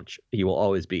Scissorpunch, he will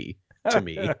always be to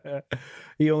me.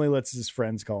 He only lets his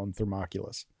friends call him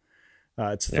Thermoculus.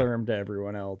 It's Therm to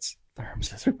everyone else.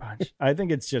 Scissorpunch. I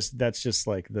think that's just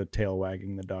like the tail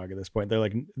wagging the dog at this point. They're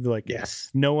like, yes,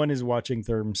 no one is watching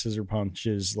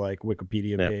Scissorpunch's like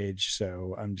Wikipedia page,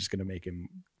 so I'm just gonna make him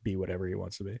be whatever he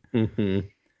wants to be.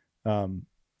 Mm-hmm.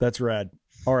 That's rad.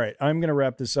 All right, I'm gonna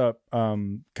wrap this up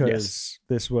because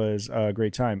this was a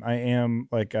great time. I am,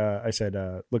 like I said,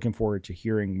 looking forward to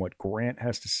hearing what Grant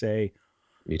has to say.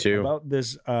 Me too. About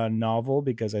this novel,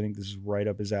 because I think this is right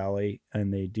up his alley,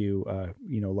 and they do a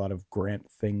lot of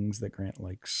Grant things that Grant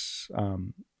likes are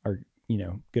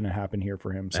going to happen here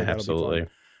for him. So absolutely.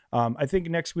 That'll be fun. I think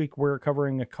next week we're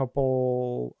covering a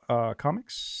couple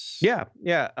comics. Yeah.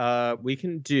 We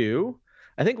can do.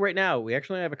 I think right now we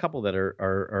actually have a couple that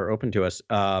are open to us.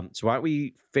 So why don't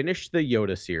we finish the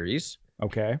Yoda series?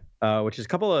 Okay. Which is a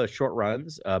couple of short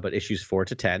runs, but issues 4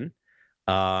 to 10.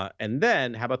 And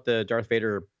then how about the Darth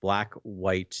Vader Black,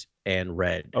 White, and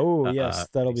Red? Oh, yes,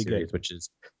 that'll be series, good. Which is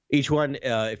each one,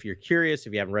 if you're curious,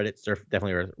 if you haven't read it, it's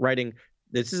definitely worth writing.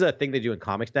 This is a thing they do in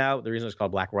comics now. The reason it's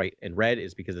called Black, White, and Red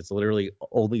is because it's literally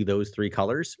only those 3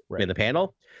 colors in the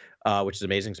panel, which is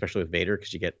amazing, especially with Vader,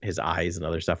 because you get his eyes and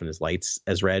other stuff and his lights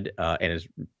as red and his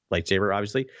lightsaber,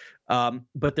 obviously.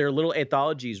 But they're little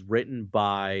anthologies written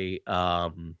by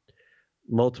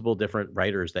multiple different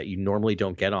writers that you normally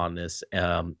don't get on this,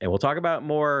 and we'll talk about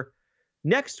more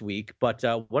next week. But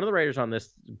one of the writers on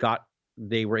this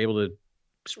they were able to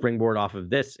springboard off of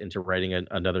this into writing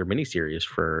another miniseries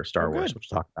for Star Wars, which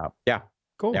we'll talk about.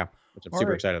 Cool. Which I'm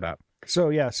super excited about.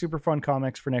 So super fun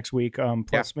comics for next week.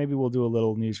 Plus maybe we'll do a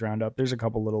little news roundup. There's a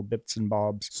couple little bits and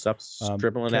bobs, stuff's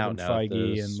dribbling out now.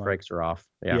 Feige the strikes are off.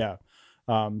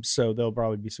 So there'll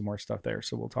probably be some more stuff there,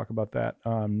 so we'll talk about that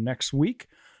next week.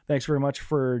 Thanks very much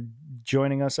for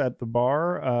joining us at the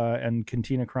bar and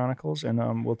Cantina Chronicles,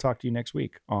 and we'll talk to you next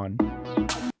week on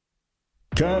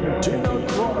Cantina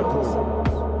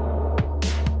Chronicles.